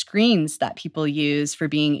kinds of screens that people use for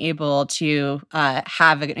being able to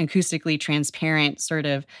have an acoustically transparent sort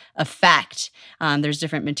of effect. There's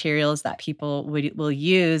different materials that people will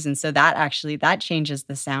use. And so that changes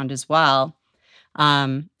the sound as well.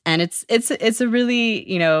 And it's a really,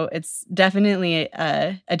 it's definitely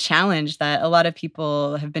a challenge that a lot of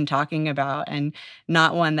people have been talking about, and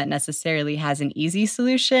not one that necessarily has an easy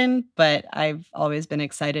solution, but I've always been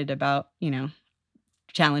excited about,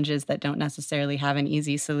 challenges that don't necessarily have an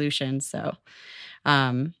easy solution. So,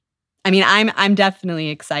 I'm definitely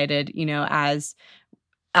excited, as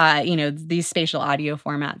these spatial audio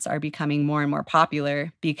formats are becoming more and more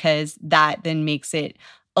popular, because that then makes it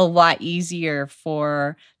a lot easier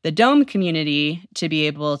for the dome community to be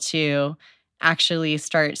able to actually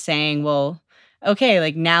start saying, well, okay,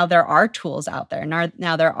 like now there are tools out there.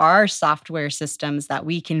 Now there are software systems that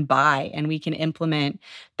we can buy and we can implement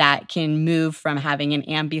that can move from having an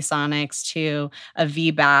ambisonics to a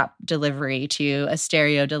VBAP delivery to a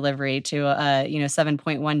stereo delivery to a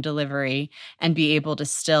 7.1 delivery, and be able to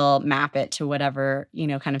still map it to whatever,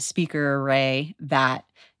 kind of speaker array that,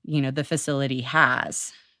 the facility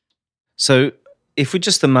has. So if we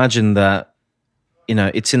just imagine that,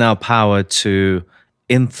 it's in our power to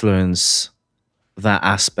influence that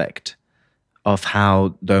aspect of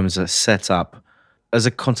how domes are set up, as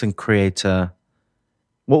a content creator,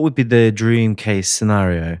 what would be the dream case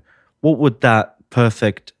scenario? What would that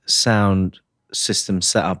perfect sound system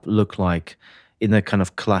setup look like in a kind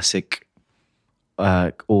of classic,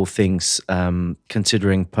 all things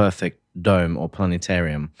considering perfect dome or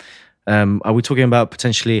planetarium? Are we talking about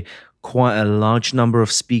potentially quite a large number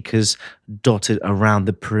of speakers dotted around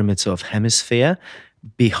the perimeter of hemisphere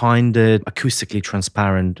behind the acoustically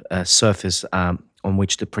transparent surface on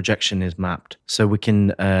which the projection is mapped, so we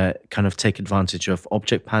can kind of take advantage of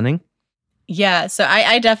object panning? Yeah, so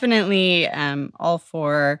I definitely all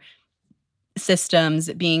for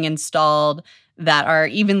systems being installed that are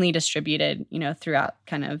evenly distributed, throughout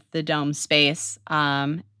kind of the dome space,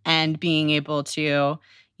 and being able to,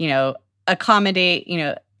 accommodate,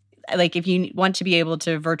 like if you want to be able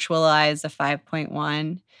to virtualize a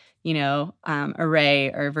 5.1, array,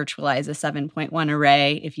 or virtualize a 7.1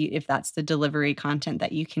 array, if that's the delivery content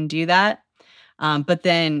that you can do that. But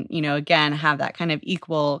then, again, have that kind of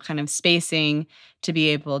equal kind of spacing to be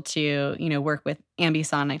able to, work with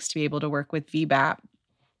ambisonics, to be able to work with VBAP,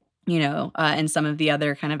 and some of the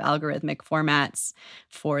other kind of algorithmic formats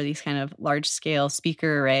for these kind of large scale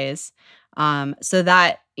speaker arrays. So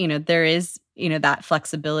that, there is, that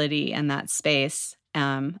flexibility and that space.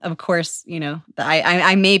 Of course,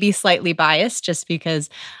 I may be slightly biased just because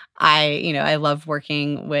I love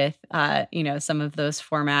working with, some of those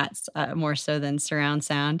formats more so than surround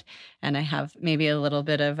sound. And I have maybe a little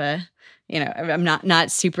bit of a, I'm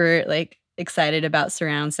not super like excited about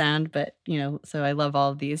surround sound, but, so I love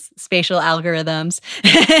all of these spatial algorithms.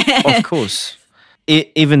 Of course.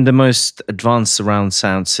 even the most advanced surround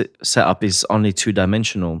sound setup is only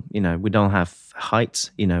 2-dimensional. We don't have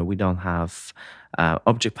height. We don't have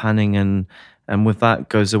object panning, and with that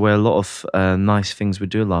goes away a lot of nice things we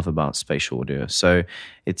do love about spatial audio. So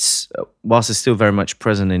it's whilst it's still very much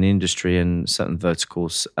present in industry and certain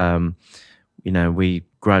verticals, we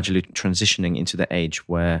gradually transitioning into the age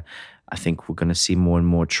where I think we're going to see more and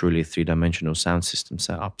more truly 3-dimensional sound system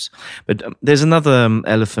setups. But there's another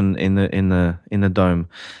elephant in the dome,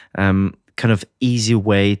 kind of easy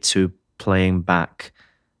way to playing back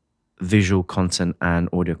visual content and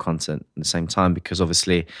audio content at the same time, because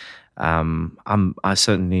obviously I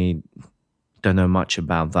certainly don't know much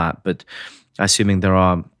about that, but assuming there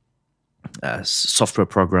are software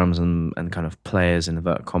programs and kind of players in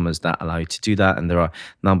inverted commas that allow you to do that, and there are a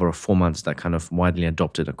number of formats that kind of widely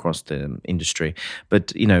adopted across the industry.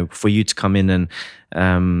 But for you to come in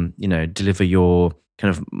and deliver your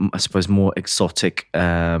kind of, I suppose, more exotic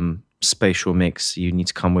spatial mix, you need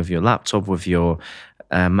to come with your laptop, with your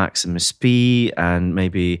Maximus P and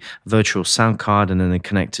maybe virtual sound card, and then they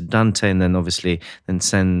connect to Dante, and then obviously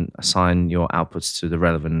assign your outputs to the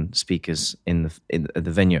relevant speakers in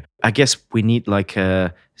the venue. I guess we need like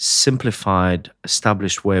a simplified,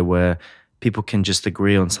 established way where people can just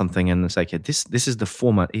agree on something, and it's like, yeah, this is the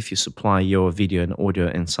format. If you supply your video and audio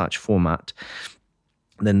in such format,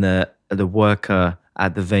 then the worker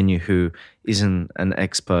at the venue who isn't an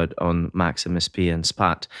expert on Maximus P and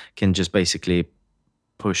SPAT can just basically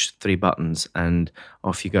push 3 buttons and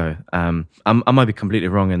off you go. I might be completely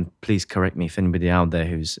wrong, and please correct me if anybody out there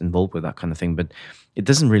who's involved with that kind of thing, but it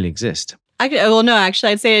doesn't really exist. Well, no,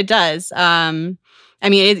 actually, I'd say it does. Film,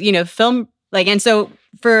 and so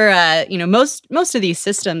for, most of these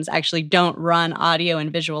systems actually don't run audio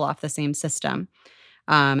and visual off the same system,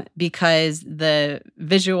 because the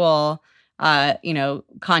visual,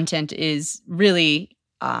 content is really,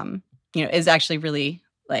 is actually really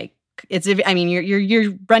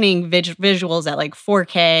you're running visuals at like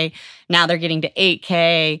 4K. Now they're getting to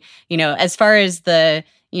 8K. As far as the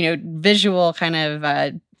visual kind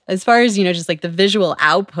of as far as just like the visual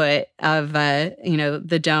output of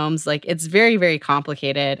the domes, like it's very, very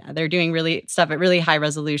complicated. They're doing really stuff at really high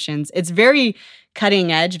resolutions. It's very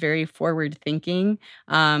cutting edge, very forward thinking.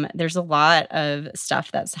 There's a lot of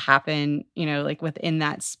stuff that's happened, like within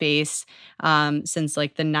that space since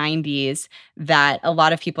like the 90s, that a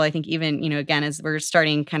lot of people, I think, even, again, as we're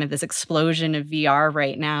starting kind of this explosion of VR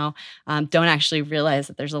right now, don't actually realize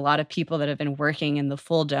that there's a lot of people that have been working in the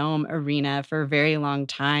full dome arena for a very long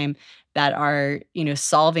time that are,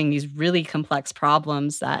 solving these really complex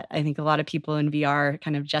problems that I think a lot of people in VR are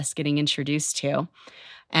kind of just getting introduced to.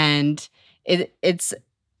 And it's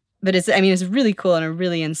really cool and a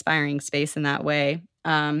really inspiring space in that way.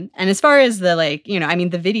 And as far as the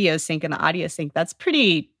the video sync and the audio sync, that's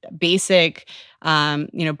pretty basic,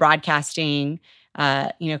 broadcasting,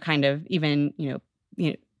 kind of even,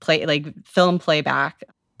 play like film playback.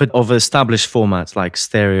 But of established formats like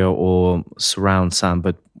stereo or surround sound,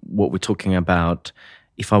 but what we're talking about,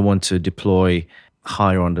 if I want to deploy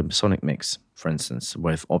higher on the sonic mix, for instance,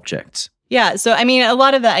 with objects. Yeah. So, a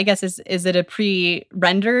lot of that, I guess, is it a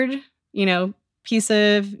pre-rendered, piece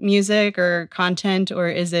of music or content, or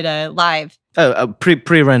is it a live? Oh,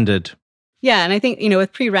 pre-rendered. Yeah. And I think,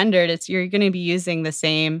 with pre-rendered, you're going to be using the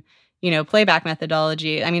same, playback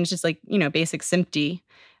methodology. It's just like, basic SMPTE,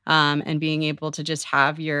 and being able to just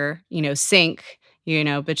have your, sync,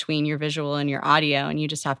 between your visual and your audio. And you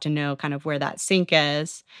just have to know kind of where that sync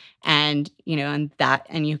is. And,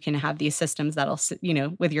 and you can have these systems that'll,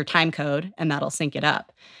 with your time code, and that'll sync it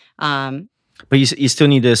up. But you still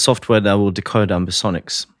need a software that will decode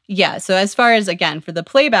ambisonics. Yeah. So as far as, again, for the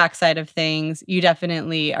playback side of things, you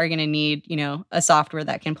definitely are going to need, a software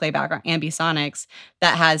that can play back ambisonics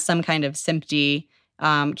that has some kind of SMPTE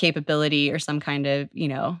capability, or some kind of,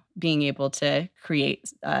 being able to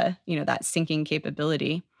create, that syncing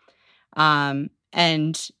capability. I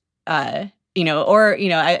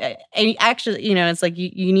actually, it's like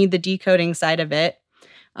you need the decoding side of it.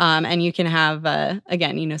 And you can have,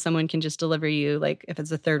 again, someone can just deliver you, like if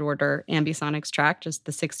it's a third order ambisonics track, just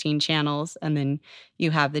the 16 channels, and then you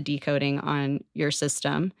have the decoding on your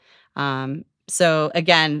system. So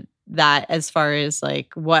again, that as far as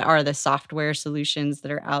like what are the software solutions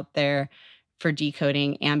that are out there for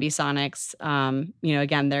decoding ambisonics,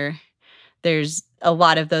 again, there's a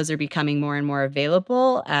lot of those are becoming more and more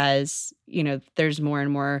available as, there's more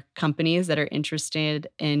and more companies that are interested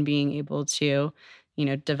in being able to,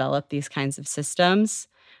 develop these kinds of systems.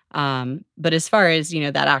 But as far as,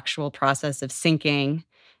 that actual process of syncing,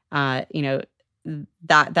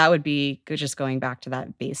 that would be just going back to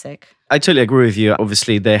that basic. I totally agree with you.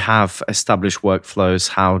 Obviously, they have established workflows,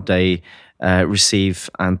 how they receive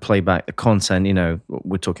and play back the content. You know,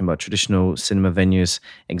 we're talking about traditional cinema venues,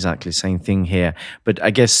 exactly the same thing here. But I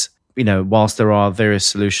guess, you know, whilst there are various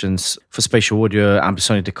solutions for spatial audio,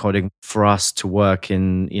 ambisonic decoding for us to work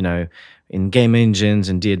in, you know, in game engines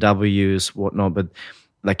and DAWs, whatnot, but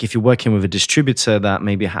like if you're working with a distributor that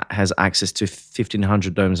maybe has access to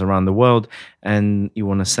 1,500 domes around the world, and you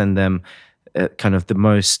want to send them kind of the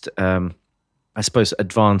most, I suppose,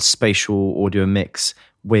 advanced spatial audio mix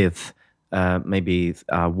with maybe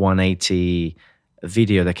 180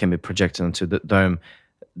 video that can be projected onto the dome,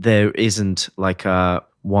 there isn't like a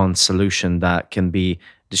one solution that can be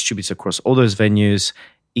distributed across all those venues,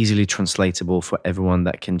 easily translatable for everyone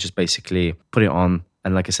that can just basically put it on.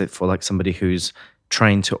 And like I said, for like somebody who's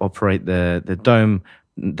trained to operate the dome,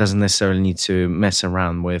 doesn't necessarily need to mess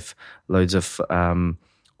around with loads of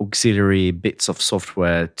auxiliary bits of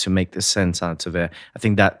software to make the sense out of it. I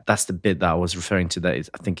think that's the bit that I was referring to that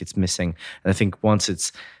I think it's missing. And I think once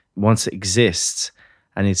it exists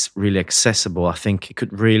and it's really accessible, I think it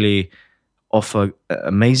could really offer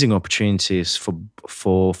amazing opportunities for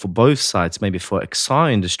both sides, maybe for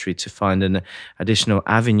XR industry to find an additional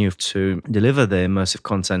avenue to deliver the immersive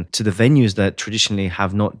content to the venues that traditionally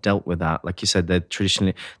have not dealt with that. Like you said, they're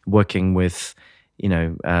traditionally working with, you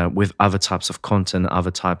know, with other types of content,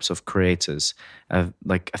 other types of creators.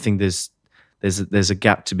 Like I think there's a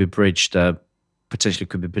gap to be bridged that potentially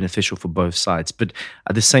could be beneficial for both sides. But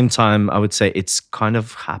at the same time, I would say it's kind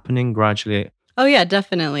of happening gradually. Oh yeah,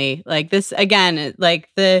 definitely. Like this again, like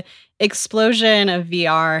the explosion of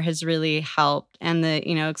VR has really helped, and the,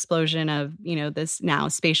 you know, explosion of, you know, this now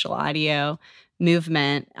spatial audio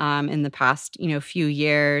movement in the past, you know, few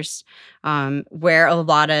years, where a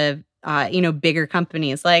lot of you know, bigger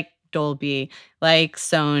companies like Dolby, like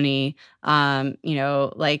Sony, you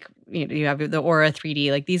know, like you have the Aura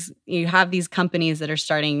 3D, like these, you have these companies that are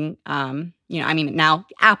starting, you know, I mean, now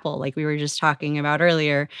Apple, like we were just talking about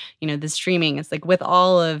earlier, you know, the streaming, it's like with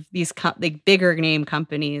all of these like bigger name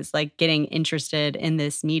companies, like getting interested in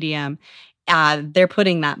this medium, they're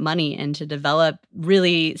putting that money in to develop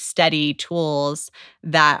really steady tools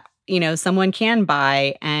that, you know, someone can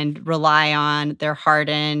buy and rely on. They're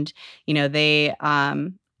hardened, you know, they,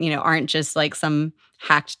 you know, aren't just like some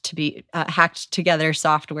hacked together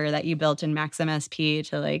software that you built in Max MSP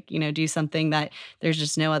to, like, you know, do something that there's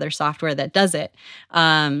just no other software that does it.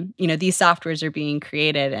 You know, these softwares are being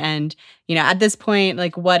created, and, you know, at this point,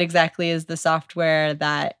 like, what exactly is the software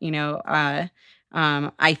that, you know,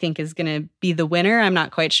 I think is going to be the winner? I'm not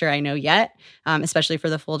quite sure I know yet, especially for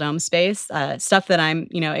the full dome space. Stuff that I'm,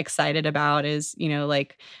 you know, excited about is, you know,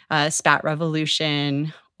 like Spat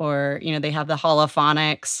Revolution, or, you know, they have the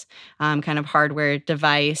Holophonics kind of hardware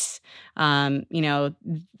device. You know,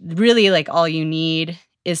 really, like, all you need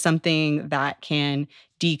is something that can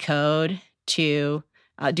decode to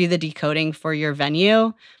do the decoding for your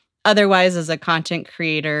venue. Otherwise, as a content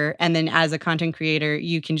creator, and then as a content creator,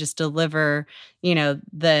 you can just deliver, you know,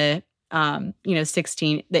 the, you know,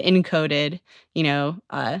 the encoded, you know,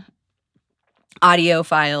 audio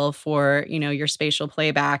file for, you know, your spatial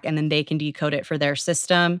playback, and then they can decode it for their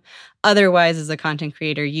system. Otherwise, as a content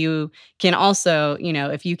creator, you can also, you know,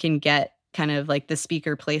 if you can get kind of like the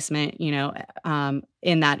speaker placement, you know,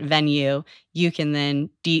 in that venue, you can then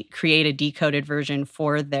create a decoded version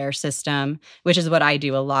for their system, which is what I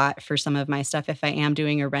do a lot for some of my stuff. If I am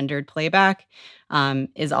doing a rendered playback,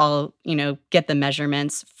 is I'll, you know, get the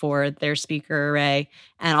measurements for their speaker array,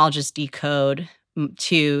 and I'll just decode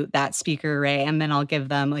to that speaker array, and then I'll give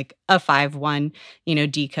them like a 5.1, you know,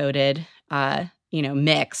 decoded, you know,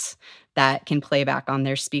 mix that can play back on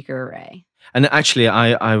their speaker array. And actually,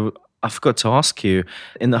 I forgot to ask you,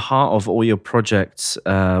 in the heart of all your projects,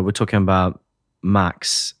 we're talking about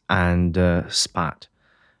Max and Spat,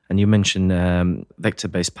 and you mentioned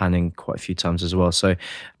vector-based panning quite a few times as well. So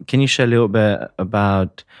can you share a little bit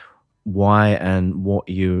about why and what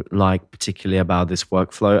you like particularly about this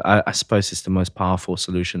workflow? I suppose it's the most powerful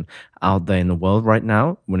solution out there in the world right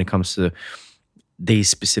now when it comes to these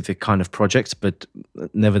specific kind of projects, but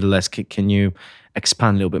nevertheless, can you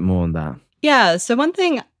expand a little bit more on that? Yeah, so one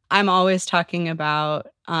thing I'm always talking about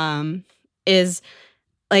is,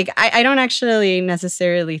 like, I don't actually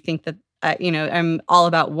necessarily think that, you know, I'm all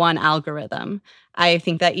about one algorithm. I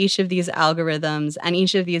think that each of these algorithms and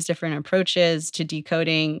each of these different approaches to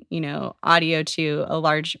decoding, you know, audio to a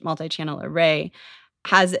large multi-channel array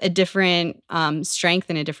has a different strength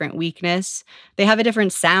and a different weakness. They have a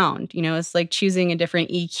different sound. You know, it's like choosing a different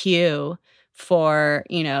EQ for,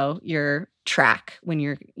 your track when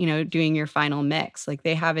you're, doing your final mix. Like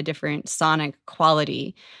they have a different sonic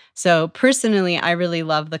quality. So personally, I really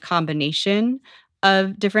love the combination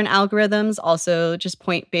of different algorithms, also just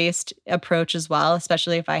point-based approach as well,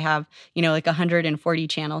 especially if I have, like 140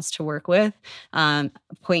 channels to work with.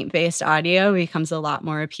 Point-based audio becomes a lot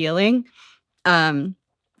more appealing. And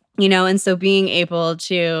so being able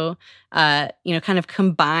to, kind of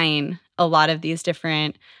combine a lot of these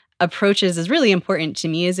different approaches is really important to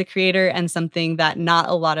me as a creator, and something that not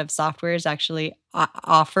a lot of softwares actually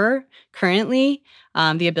offer currently.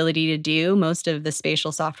 The ability to do. Most of the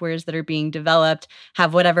spatial softwares that are being developed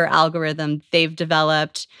have whatever algorithm they've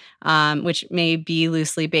developed, which may be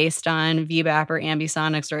loosely based on VBAP or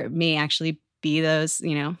ambisonics, or it may actually be those,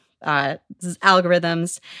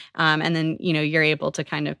 algorithms. And then, you're able to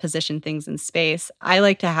kind of position things in space. I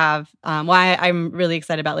like to have, why I'm really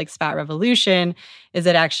excited about like Spat Revolution is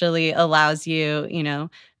it actually allows you,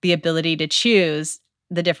 the ability to choose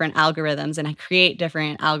the different algorithms and create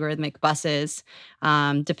different algorithmic buses,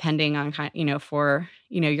 depending on, for,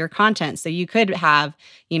 your content. So you could have,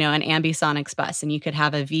 an ambisonics bus, and you could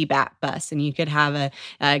have a VBAP bus, and you could have a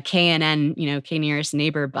KNN, K nearest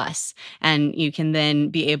neighbor bus, and you can then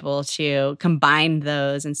be able to combine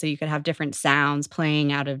those. And so you could have different sounds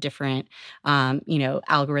playing out of different,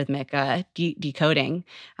 algorithmic decoding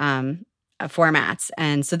formats.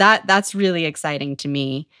 And so that's really exciting to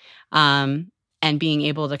me. And being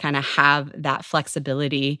able to kind of have that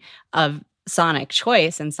flexibility of sonic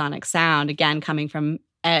choice and sonic sound, again, coming from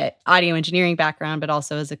an audio engineering background, but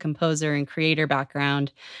also as a composer and creator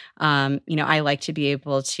background, I like to be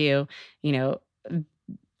able to,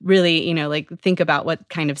 really, like think about what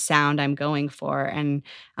kind of sound I'm going for, and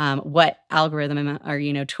what algorithm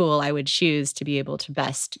or, tool I would choose to be able to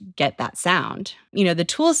best get that sound. The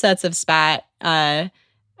tool sets of Spat,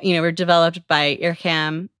 were developed by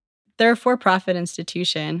IRCAM. They're a for-profit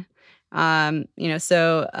institution, so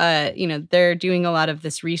they're doing a lot of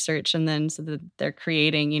this research, and then so that they're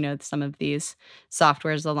creating, some of these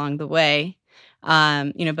softwares along the way,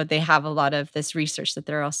 but they have a lot of this research that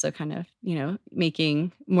they're also kind of,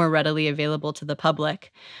 making more readily available to the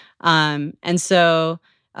public, and so.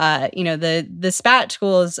 The Spat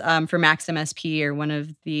tools for Max MSP are one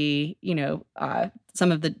of the,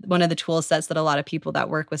 one of the tool sets that a lot of people that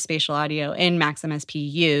work with spatial audio in Max MSP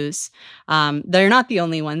use. They're not the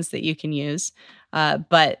only ones that you can use,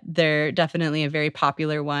 but they're definitely a very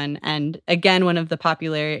popular one. And again, one of the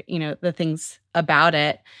popular, the things about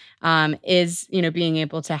it is, being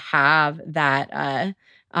able to have that,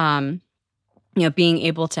 being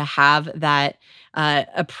able to have that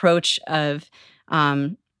approach of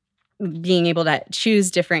being able to choose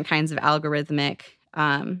different kinds of algorithmic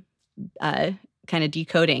kind of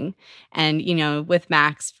decoding. And, with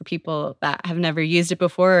Max, for people that have never used it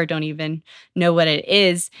before or don't even know what it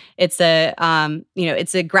is, it's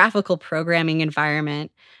it's a graphical programming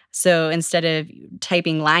environment. So instead of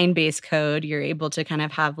typing line-based code, you're able to kind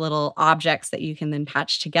of have little objects that you can then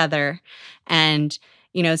patch together. And,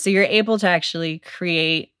 so you're able to actually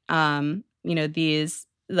create, these,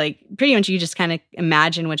 like pretty much you just kind of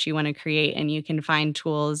imagine what you want to create, and you can find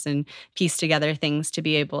tools and piece together things to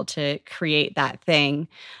be able to create that thing.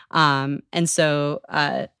 And so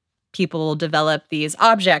people will develop these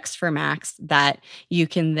objects for Max that you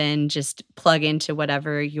can then just plug into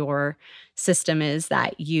whatever your system is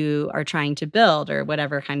that you are trying to build, or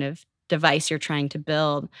whatever kind of device you're trying to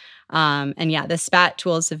build. And yeah, the Spat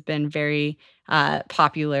tools have been very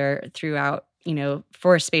popular throughout,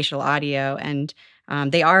 for spatial audio, and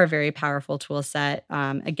they are a very powerful tool set.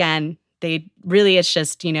 Again, it's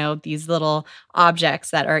just, these little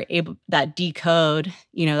objects that are that decode,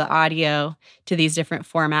 the audio to these different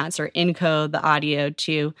formats, or encode the audio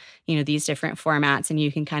to, these different formats. And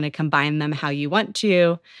you can kind of combine them how you want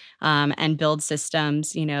to, and build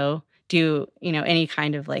systems, do, any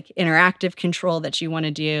kind of like interactive control that you want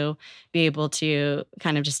to do, be able to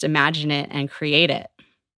kind of just imagine it and create it.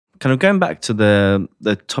 Kind of going back to the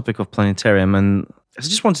topic of Planetarium, and I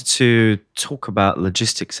just wanted to talk about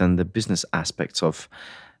logistics and the business aspects of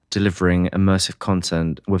delivering immersive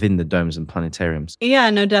content within the domes and planetariums. Yeah,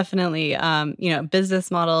 no, definitely. Business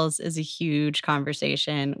models is a huge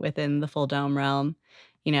conversation within the full dome realm,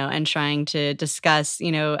 and trying to discuss,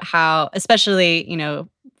 how, especially,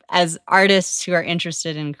 as artists who are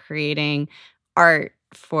interested in creating art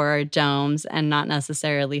for domes and not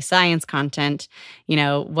necessarily science content,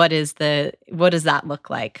 what does that look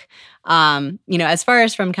like? As far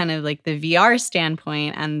as from kind of like the VR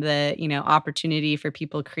standpoint and the, opportunity for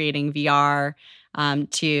people creating VR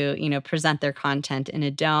to, present their content in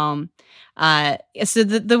a dome. So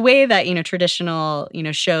the way that, traditional,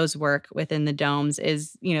 shows work within the domes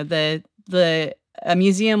is, a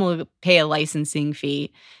museum will pay a licensing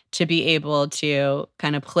fee to be able to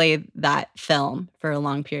kind of play that film for a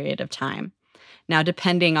long period of time. Now,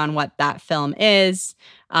 depending on what that film is,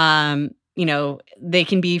 they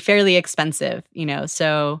can be fairly expensive,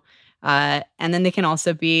 so, and then they can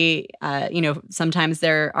also be, sometimes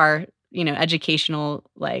there are, educational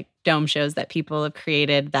like dome shows that people have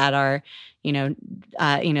created that are,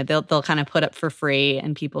 they'll kind of put up for free,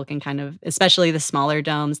 and people can kind of, especially the smaller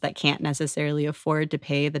domes that can't necessarily afford to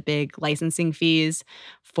pay the big licensing fees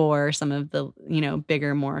for some of the,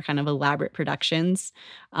 bigger, more kind of elaborate productions.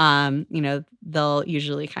 They'll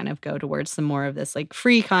usually kind of go towards some more of this like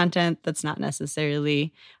free content that's not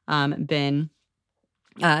necessarily been,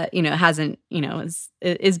 hasn't,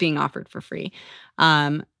 is being offered for free.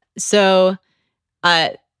 So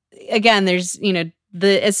again, there's,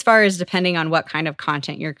 as far as depending on what kind of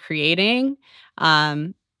content you're creating,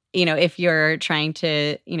 if you're trying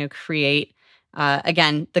to, create,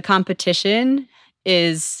 again, the competition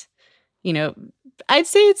is, I'd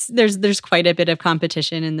say there's quite a bit of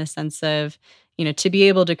competition in the sense of, to be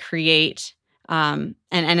able to create, and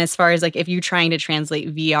as far as like, if you're trying to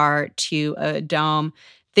translate VR to a dome,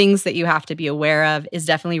 things that you have to be aware of is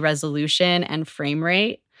definitely resolution and frame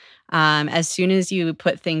rate. As soon as you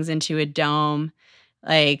put things into a dome,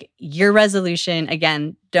 like your resolution,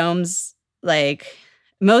 again, domes, like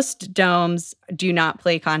most domes do not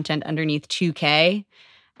play content underneath 2K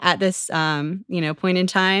at this, point in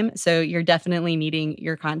time. So you're definitely needing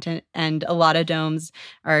your content. And a lot of domes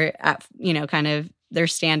are at, kind of their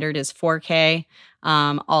standard is 4K,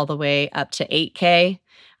 all the way up to 8K.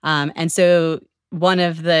 And so one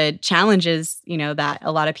of the challenges, that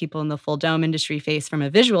a lot of people in the full dome industry face from a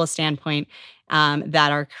visual standpoint,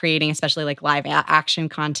 that are creating, especially like live action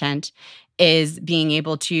content, is being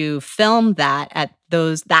able to film that at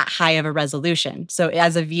that high of a resolution. So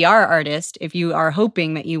as a VR artist, if you are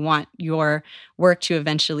hoping that you want your work to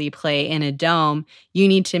eventually play in a dome, you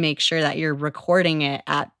need to make sure that you're recording it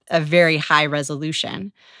at a very high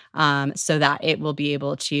resolution, so that it will be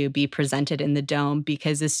able to be presented in the dome.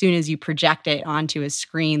 Because as soon as you project it onto a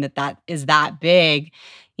screen that is that big,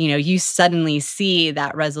 you suddenly see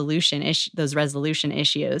that those resolution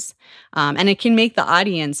issues. And it can make the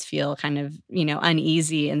audience feel kind of,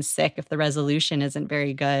 uneasy and sick if the resolution isn't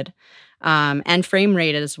very good. And frame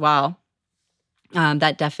rate as well.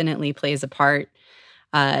 That definitely plays a part.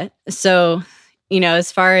 So,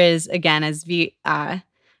 as far as, again, as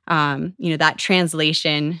that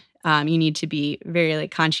translation, you need to be very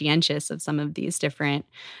like conscientious of some of these different,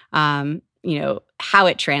 how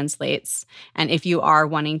it translates. And if you are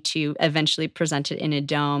wanting to eventually present it in a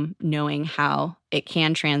dome, knowing how it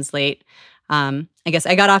can translate. I guess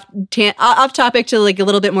I got off topic to like a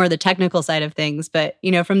little bit more of the technical side of things, but,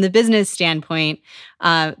 from the business standpoint,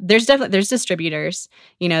 there's distributors,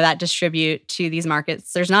 that distribute to these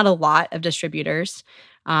markets. There's not a lot of distributors.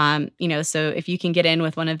 So if you can get in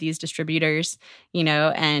with one of these distributors,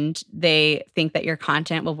 and they think that your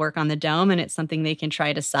content will work on the dome and it's something they can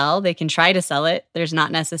try to sell, they can try to sell it. There's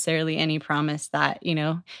not necessarily any promise that,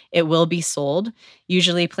 it will be sold.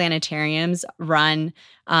 Usually planetariums run,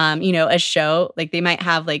 a show, like they might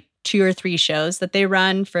have like 2 or 3 shows that they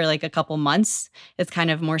run for like a couple months. It's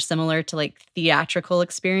kind of more similar to like theatrical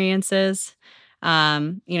experiences.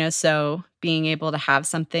 So being able to have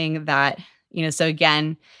something that, so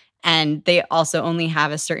again, and they also only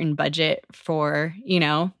have a certain budget for,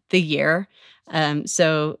 the year.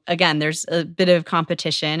 So again, there's a bit of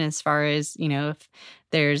competition as far as, if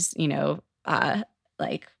there's, a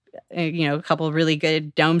couple of really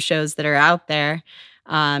good dome shows that are out there,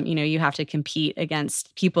 you have to compete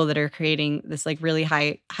against people that are creating this like really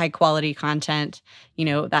high quality content,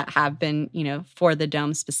 that have been, for the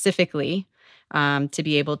dome specifically. To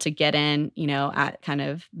be able to get in, at kind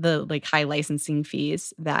of the like high licensing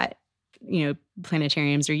fees that,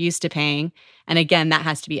 planetariums are used to paying. And again, that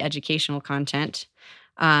has to be educational content.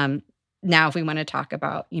 Now, if we want to talk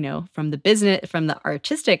about, from the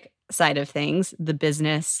artistic side of things, the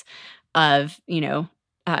business of,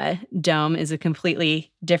 dome is a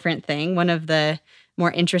completely different thing. One of the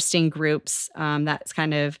more interesting groups that's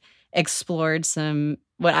kind of explored some,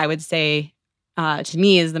 what I would say, to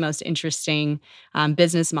me is the most interesting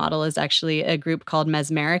business model is actually a group called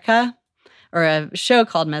Mesmerica, or a show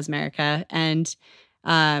called Mesmerica. And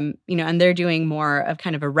and they're doing more of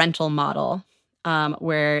kind of a rental model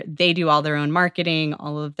where they do all their own marketing,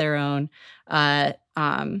 all of their own,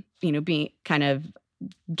 being kind of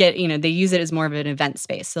they use it as more of an event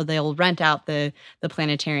space. So they'll rent out the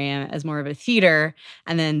planetarium as more of a theater,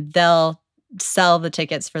 and then they'll sell the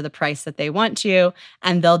tickets for the price that they want to,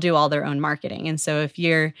 and they'll do all their own marketing. And so if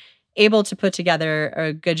you're able to put together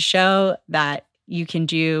a good show that you can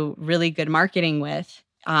do really good marketing with,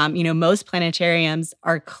 most planetariums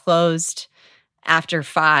are closed after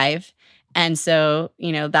 5. And so,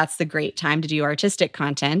 that's the great time to do artistic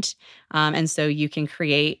content. And so you can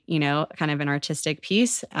create, kind of an artistic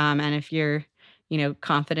piece. And if you're,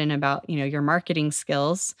 confident about, your marketing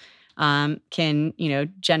skills, can,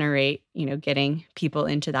 generate, getting people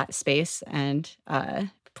into that space and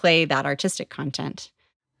play that artistic content.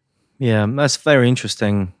 Yeah, that's very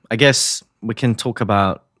interesting. I guess we can talk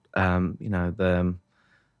about, the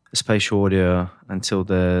spatial audio until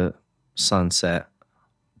the sunset.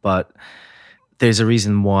 But there's a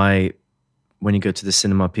reason why when you go to the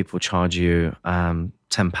cinema, people charge you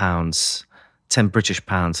 £10, 10 British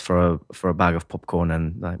pounds for a bag of popcorn,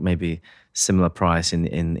 and like maybe similar price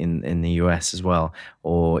in the US as well.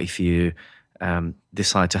 Or if you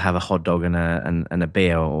decide to have a hot dog and a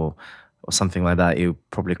beer or something like that, it will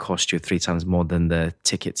probably cost you 3 times more than the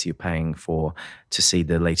tickets you're paying to see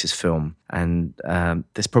the latest film. And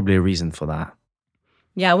there's probably a reason for that.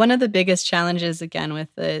 Yeah, one of the biggest challenges, again, with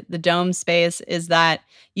the dome space is that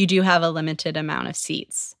you do have a limited amount of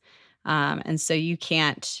seats. And so you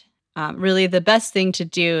can't, really the best thing to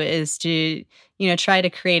do is to, try to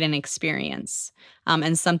create an experience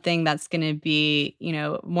and something that's going to be,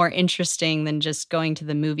 more interesting than just going to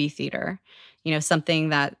the movie theater. Something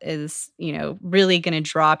that is, really going to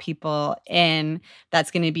draw people in,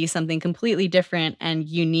 that's going to be something completely different and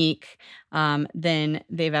unique than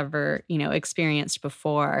they've ever, experienced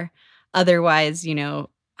before. Otherwise,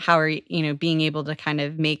 how are you, being able to kind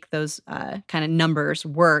of make those kind of numbers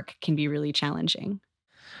work can be really challenging.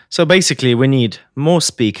 So basically, we need more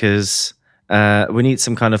speakers. We need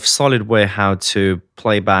some kind of solid way how to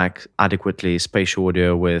play back adequately spatial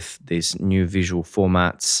audio with these new visual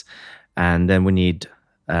formats. And then we need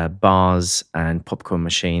bars and popcorn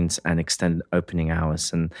machines and extended opening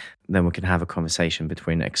hours. And then we can have a conversation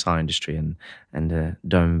between the XR industry and the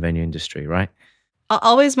dome venue industry, right?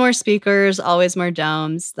 Always more speakers, always more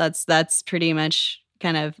domes. That's pretty much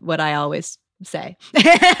kind of what I always say.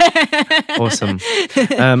 Awesome.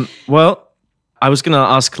 Well, I was going to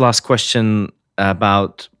ask last question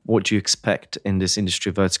about what you expect in this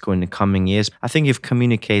industry vertical in the coming years. I think you've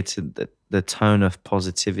communicated the tone of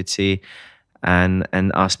positivity and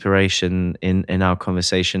aspiration in our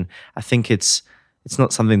conversation. I think it's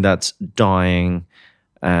not something that's dying.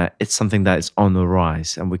 It's something that is on the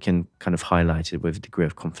rise, and we can kind of highlight it with a degree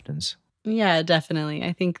of confidence. Yeah, definitely.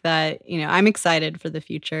 I think that, I'm excited for the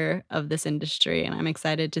future of this industry, and I'm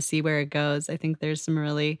excited to see where it goes. I think there's some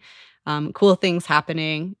really cool things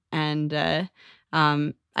happening. And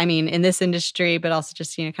in this industry, but also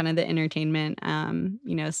just, kind of the entertainment,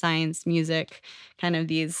 science, music, kind of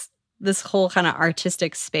this whole kind of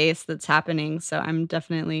artistic space that's happening. So I'm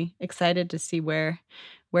definitely excited to see where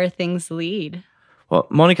things lead. Well,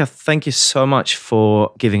 Monica, thank you so much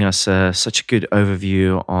for giving us such a good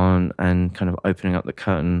overview on and kind of opening up the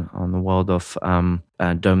curtain on the world of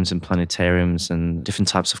domes and planetariums and different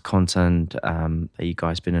types of content that you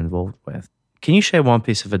guys have been involved with. Can you share one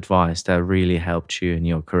piece of advice that really helped you in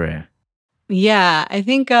your career? Yeah, I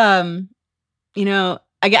think, I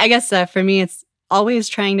guess for me, it's always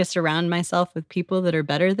trying to surround myself with people that are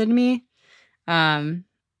better than me.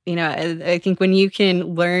 I think when you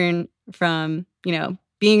can learn from,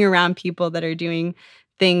 being around people that are doing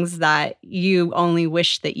things that you only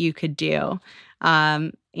wish that you could do,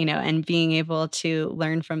 and being able to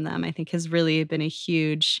learn from them, I think has really been a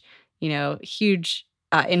huge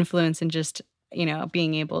influence in just,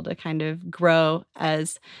 being able to kind of grow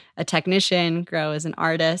as a technician, grow as an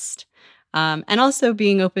artist, and also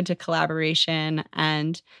being open to collaboration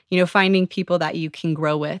and, finding people that you can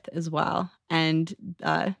grow with as well, and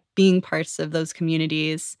being parts of those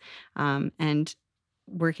communities and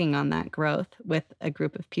working on that growth with a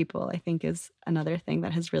group of people, I think is another thing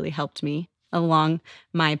that has really helped me along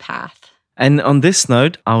my path. And on this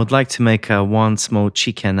note, I would like to make one small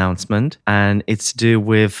cheeky announcement, and it's to do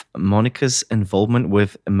with Monica's involvement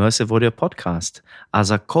with Immersive Audio Podcast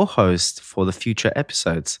as a co-host for the future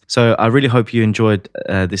episodes. So I really hope you enjoyed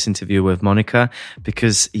this interview with Monica,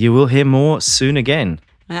 because you will hear more soon again.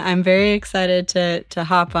 I'm very excited to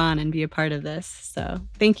hop on and be a part of this. So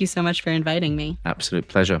thank you so much for inviting me. Absolute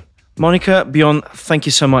pleasure. Monica, Bjorn, thank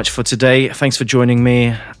you so much for today. Thanks for joining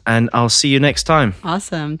me, and I'll see you next time.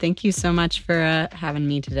 Awesome. Thank you so much for having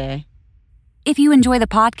me today. If you enjoy the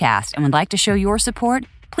podcast and would like to show your support,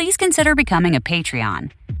 please consider becoming a Patreon.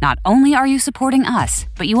 Not only are you supporting us,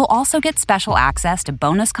 but you will also get special access to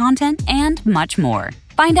bonus content and much more.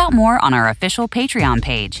 Find out more on our official Patreon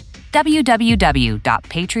page,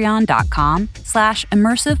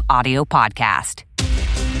 www.patreon.com/immersiveaudiopodcast.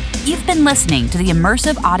 You've been listening to the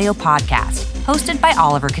Immersive Audio Podcast, hosted by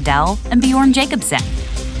Oliver Cadell and Bjorn Jacobsen.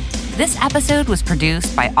 This episode was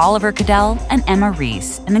produced by Oliver Cadell and Emma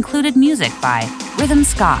Reese and included music by Rhythm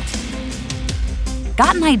Scott.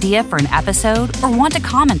 Got an idea for an episode or want to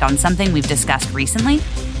comment on something we've discussed recently?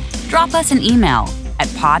 Drop us an email at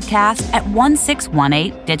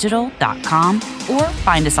podcast@1618digital.com or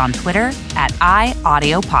find us on Twitter at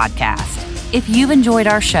iAudioPodcast. If you've enjoyed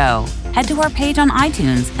our show, head to our page on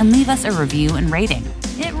iTunes and leave us a review and rating.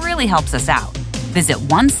 It really helps us out. Visit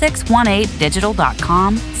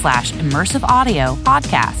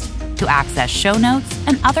 1618digital.com/immersiveaudiopodcast to access show notes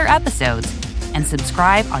and other episodes and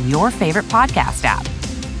subscribe on your favorite podcast app.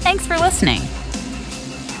 Thanks for listening.